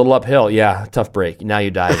Van, it's a little uphill. Yeah, tough break. Now you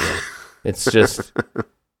die again. It's just,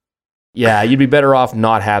 you'd be better off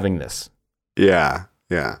not having this. Yeah.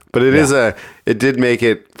 Yeah, but it did make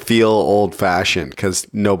it feel old fashioned because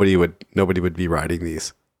nobody would be riding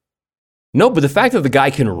these. No, but the fact that the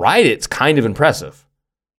guy can ride it's kind of impressive.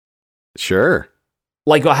 Sure.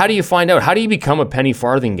 Like, how do you find out? How do you become a penny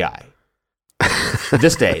farthing guy?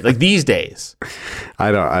 This day, like these days.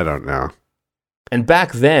 I don't know. And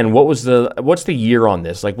back then, what's the year on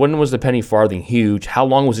this? Like, when was the penny farthing huge? How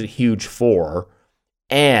long was it huge for?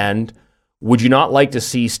 And would you not like to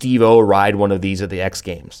see Steve-O ride one of these at the X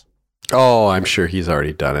Games? Oh, I'm sure he's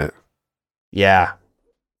already done it. Yeah.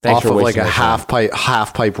 Thanks off of like a half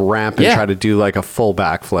pipe ramp and try to do like a full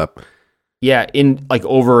backflip. Yeah, in like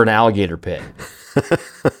over an alligator pit.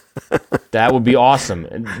 That would be awesome.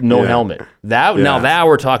 No helmet. Now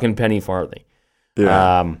we're talking penny farthing.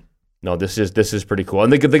 Yeah. No, this is pretty cool,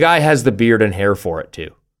 and the guy has the beard and hair for it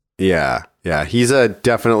too. Yeah. He's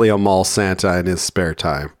definitely a mall Santa in his spare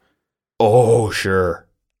time. Oh sure,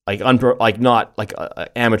 not like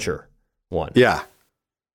a amateur one. Yeah.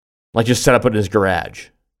 Like just set up in his garage.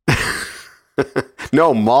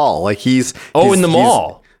 No, mall. Like he's in the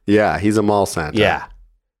mall. Yeah, he's a mall Santa. Yeah.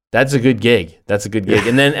 That's a good gig.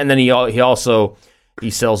 And then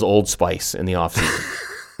he sells Old Spice in the off season.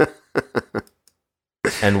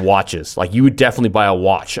 And watches. Like you would definitely buy a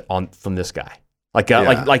watch from this guy. Like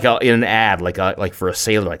in an ad, like for a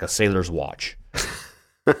sailor, like a sailor's watch.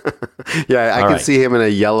 Yeah, I can see him in a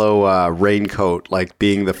yellow raincoat, like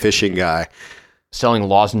being the fishing guy. Selling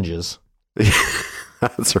lozenges.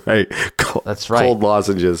 That's right. That's right. Cold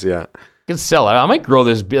lozenges, yeah. I could sell it. I might grow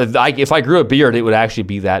this beard. If I grew a beard, it would actually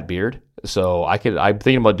be that beard. So I'm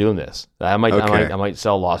thinking about doing this. I might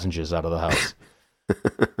sell lozenges out of the house.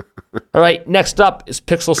 All right, next up is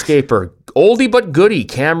Pixelscaper. Oldie but goodie,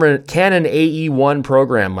 Canon AE1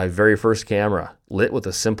 program, my very first camera, lit with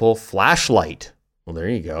a simple flashlight. Well, there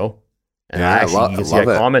you go. And I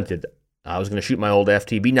commented, I was going to shoot my old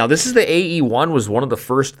FTB. Now, this is the AE1 was one of the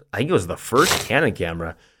first, I think it was the first Canon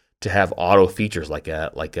camera to have auto features like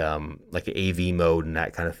a AV mode and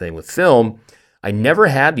that kind of thing with film. I never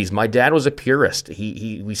had these. My dad was a purist.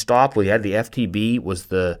 We stopped. We had the FTB was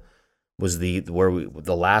the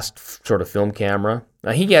last sort of film camera.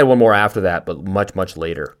 He had one more after that, but much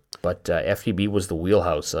later. But FTB was the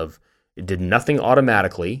wheelhouse of it. Did nothing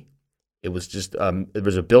automatically. It was just it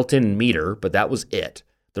was a built-in meter, but that was it.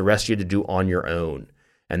 The rest you had to do on your own.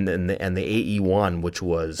 And then the AE1, which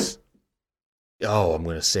was I'm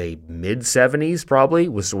going to say mid 70s probably,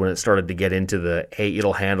 was when it started to get into the hey,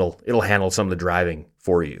 it'll handle some of the driving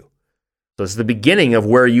for you. So it's the beginning of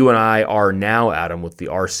where you and I are now, Adam, with the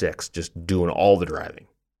R6, just doing all the driving.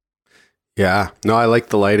 Yeah. No, I like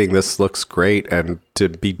the lighting. This looks great. And to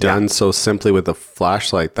be done so simply with a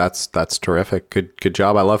flashlight, that's terrific. Good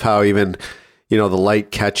job. I love how even, the light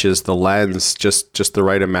catches the lens just the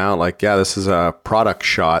right amount. Like, this is a product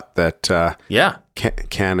shot that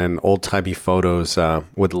Canon old-timey photos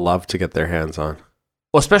would love to get their hands on.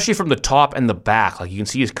 Well, especially from the top and the back. Like you can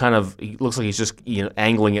see he looks like he's just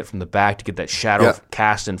angling it from the back to get that shadow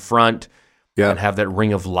cast in front. And have that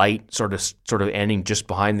ring of light sort of ending just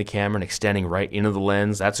behind the camera and extending right into the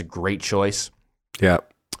lens. That's a great choice. Yeah.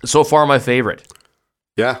 So far, my favorite.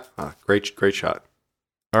 Yeah. Great shot.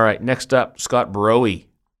 All right. Next up, Scott Broe.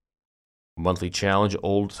 Monthly challenge,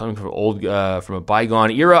 something from a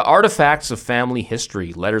bygone era. Artifacts of family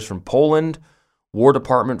history. Letters from Poland, War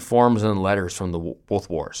Department forms and letters from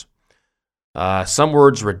both wars. Some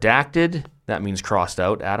words redacted. That means crossed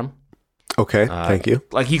out, Adam. Okay, thank you.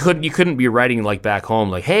 Like you couldn't be writing like back home,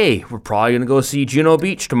 like, "Hey, we're probably gonna go see Juno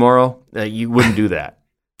Beach tomorrow." You wouldn't do that,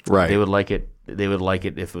 right? They would like it. They would like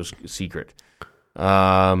it if it was secret.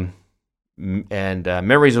 And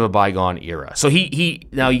memories of a bygone era. So he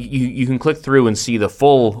now you can click through and see the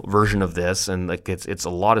full version of this, and like it's a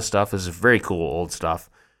lot of stuff. It's very cool old stuff.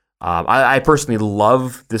 I personally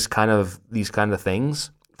love these kind of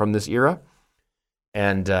things from this era,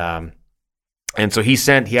 and so he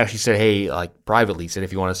actually said, hey, like privately, he said,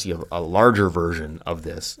 if you want to see a larger version of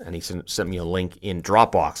this, and he sent me a link in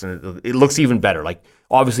Dropbox, and it looks even better. Like,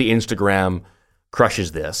 obviously, Instagram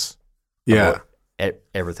crushes this. Yeah.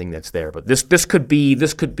 Everything that's there. But this could be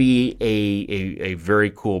a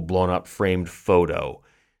very cool blown up framed photo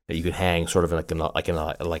that you could hang sort of like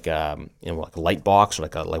a light box, or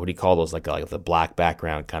like what do you call those? Like the black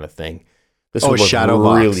background kind of thing. This would look shadow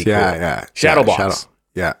really box. cool. Yeah. Shadow box.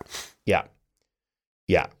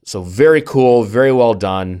 Yeah. So very cool, very well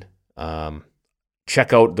done.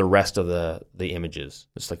 Check out the rest of the images.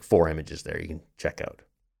 There's like 4 images there you can check out.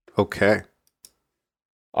 Okay.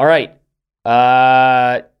 All right.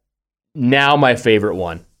 Now my favorite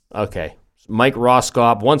one. Okay. Mike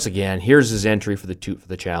Roskop, once again, here's his entry for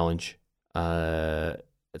the challenge.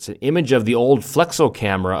 It's an image of the old Flexo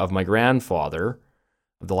camera of my grandfather,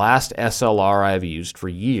 the last SLR I've used for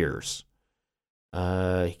years.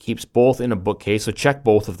 He keeps both in a bookcase, so check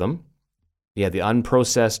both of them. Yeah, the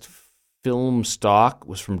unprocessed film stock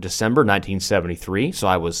was from December 1973, so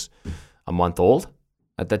I was a month old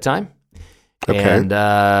at that time. Okay. And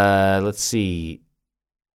let's see.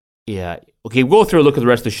 Yeah. Okay, we'll go through a look at the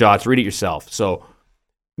rest of the shots. Read it yourself. So,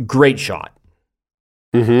 great shot.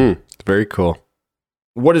 Mm-hmm. Very cool.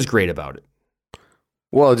 What is great about it?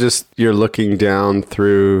 Well, just you're looking down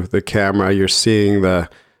through the camera. You're seeing the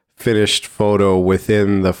finished photo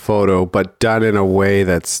within the photo, but done in a way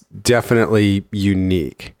that's definitely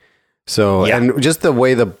unique. So, and just the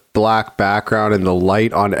way the black background and the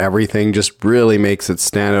light on everything just really makes it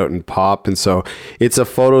stand out and pop. And so it's a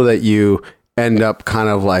photo that you end up kind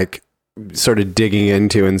of like sort of digging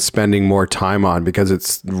into and spending more time on because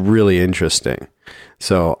it's really interesting.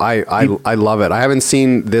 So I love it. I haven't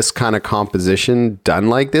seen this kind of composition done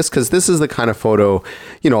like this because this is the kind of photo,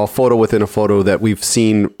 a photo within a photo that we've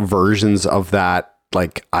seen versions of that,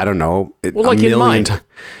 like, I don't know, like in mine.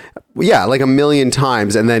 Like a million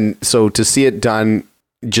times. And then so to see it done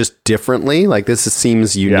just differently, like this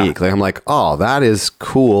seems unique. Like I'm like, oh, that is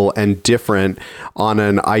cool and different on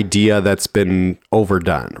an idea that's been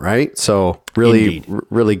overdone, right? So really,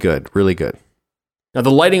 really good, really good. Now, the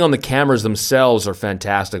lighting on the cameras themselves are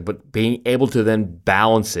fantastic, but being able to then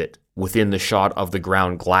balance it within the shot of the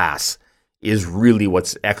ground glass is really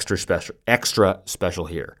what's extra special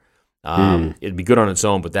here. It'd be good on its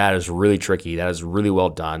own, but that is really tricky. That is really well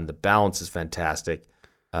done. The balance is fantastic.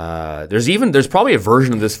 There's probably a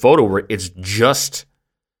version of this photo where it's just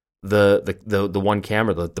the one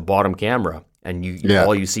camera, the bottom camera, and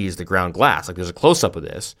all you see is the ground glass. Like there's a close up of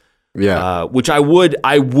this. Yeah. Which I would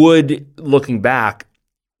looking back,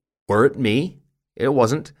 were it me, it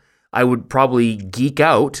wasn't, I would probably geek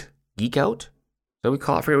out. Is that what we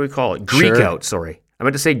call it? I forget what we call it. Greek out, sorry. I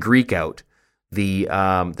meant to say Greek out the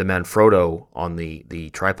Manfrotto on the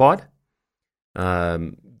tripod.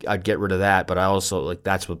 I'd get rid of that, but I also like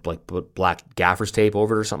that's with like put black gaffer's tape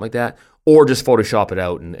over it or something like that, or just Photoshop it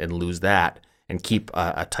out and lose that and keep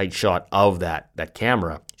a tight shot of that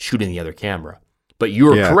camera shooting the other camera. But you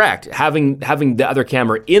were correct. Having the other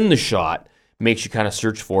camera in the shot makes you kind of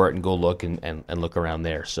search for it and go look and look around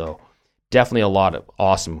there. So definitely a lot of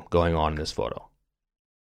awesome going on in this photo.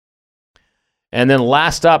 And then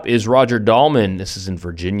last up is Roger Dahlman. This is in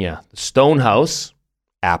Virginia. The Stonehouse,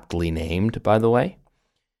 aptly named, by the way,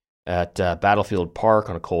 at Battlefield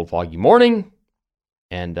Park on a cold, foggy morning.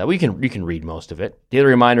 And you can read most of it. Daily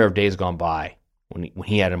reminder of days gone by when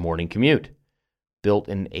he had a morning commute. Built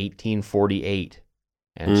in 1848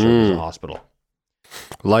 and served as a hospital.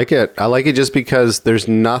 Like it. I like it just because there's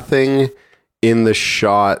nothing in the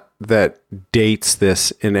shot that dates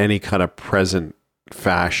this in any kind of present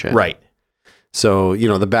fashion. Right. So,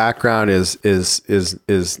 the background is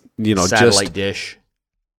satellite just dish.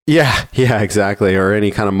 Yeah, exactly. Or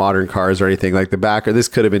any kind of modern cars or anything like the back. Or this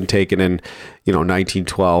could have been taken in,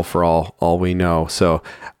 1912 for all we know. So,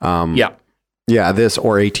 this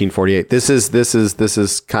or 1848. This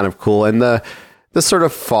is kind of cool, and the sort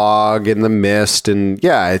of fog and the mist, and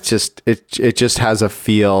it just has a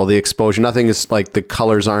feel. The exposure, nothing is like the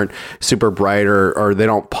colors aren't super bright or they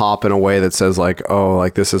don't pop in a way that says like, oh,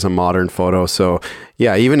 like this is a modern photo. So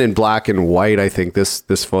even in black and white, I think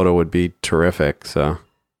this photo would be terrific. So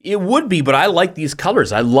it would be, but I like these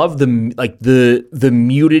colors. I love the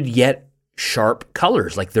muted yet sharp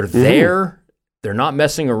colors. Like they're there. They're not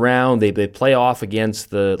messing around. They play off against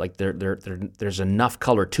there's enough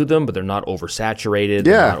color to them, but they're not oversaturated.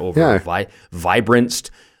 They're not over vibranced.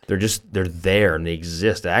 They're there and they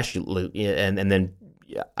exist. Actually, and then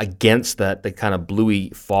against that, the kind of bluey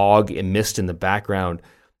fog and mist in the background,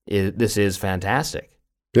 this is fantastic.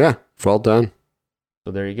 Yeah, well done.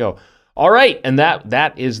 So there you go. All right, and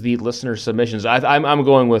that is the listener submissions. I'm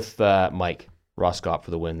going with Mike Roskop for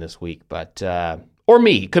the win this week, but. Or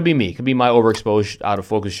me. Could be me. Could be my overexposed, out of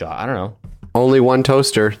focus shot. I don't know. Only one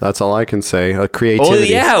toaster. That's all I can say. Creativity. Oh,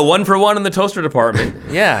 yeah. 1 for 1 in the toaster department.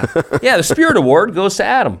 Yeah. The Spirit Award goes to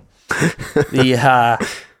Adam.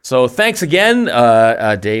 So thanks again,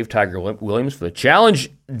 Dave Tiger Williams, for the challenge.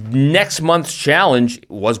 Next month's challenge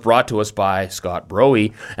was brought to us by Scott Broe,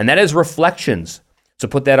 and that is Reflections. So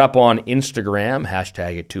put that up on Instagram.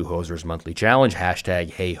 Hashtag it 2Hosers Monthly Challenge. Hashtag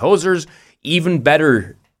Hey Hosers. Even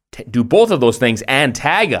better, do both of those things and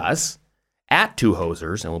tag us at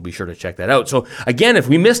 2Hosers, and we'll be sure to check that out. So again, if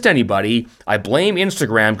we missed anybody, I blame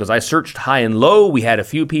Instagram because I searched high and low. We had a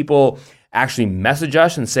few people actually message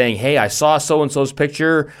us and saying, hey, I saw so-and-so's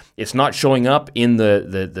picture. It's not showing up in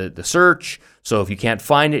the search. So if you can't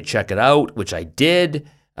find it, check it out, which I did.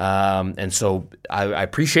 And so I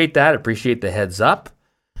appreciate that. I appreciate the heads up.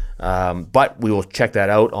 But we will check that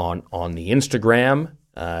out on the Instagram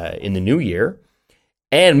in the new year.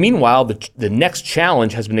 And meanwhile, the next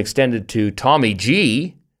challenge has been extended to Tommy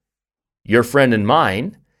G, your friend and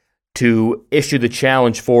mine, to issue the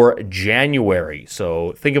challenge for January.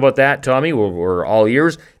 So think about that, Tommy. We're all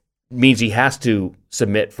ears. Means he has to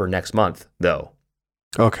submit for next month, though.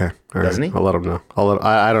 Okay. All Doesn't right. he? I'll let him know.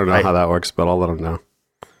 I don't know how that works, but I'll let him know.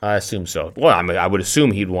 I assume so. Well, I mean, I would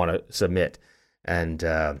assume he'd want to submit. And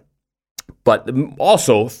but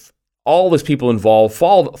also, all those people involved,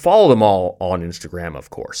 follow them all on Instagram, of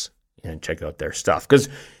course, and check out their stuff. Because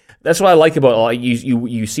that's what I like about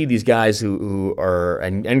you see these guys who are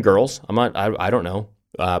and girls. I don't know,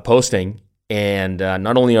 posting, and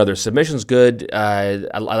not only are their submissions good,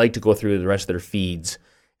 I like to go through the rest of their feeds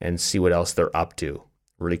and see what else they're up to.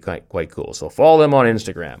 Really quite cool. So follow them on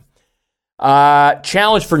Instagram.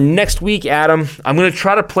 Challenge for next week, Adam. I'm going to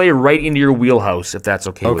try to play right into your wheelhouse, if that's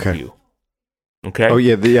okay with you. Okay. Oh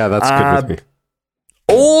yeah, that's good with me.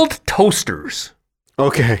 Old toasters.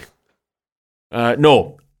 Okay.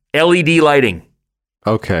 No, LED lighting.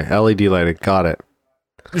 Okay, LED lighting. Got it.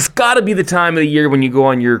 It's got to be the time of the year when you go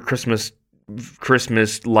on your Christmas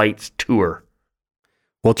lights tour.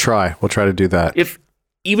 We'll try to do that.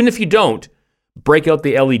 Even if you don't, break out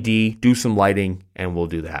the LED, do some lighting, and we'll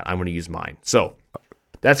do that. I'm going to use mine. So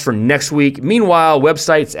that's for next week. Meanwhile,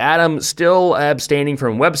 websites. Adam still abstaining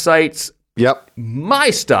from websites. Yep. My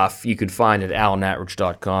stuff you can find at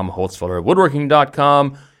alanatrich.com,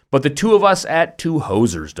 holtzfellerwoodworking.com, but the two of us at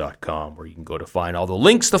twohosers.com, where you can go to find all the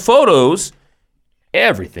links, the photos,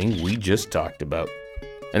 everything we just talked about.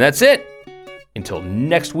 And that's it. Until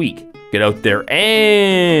next week, get out there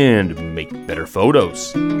and make better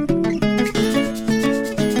photos.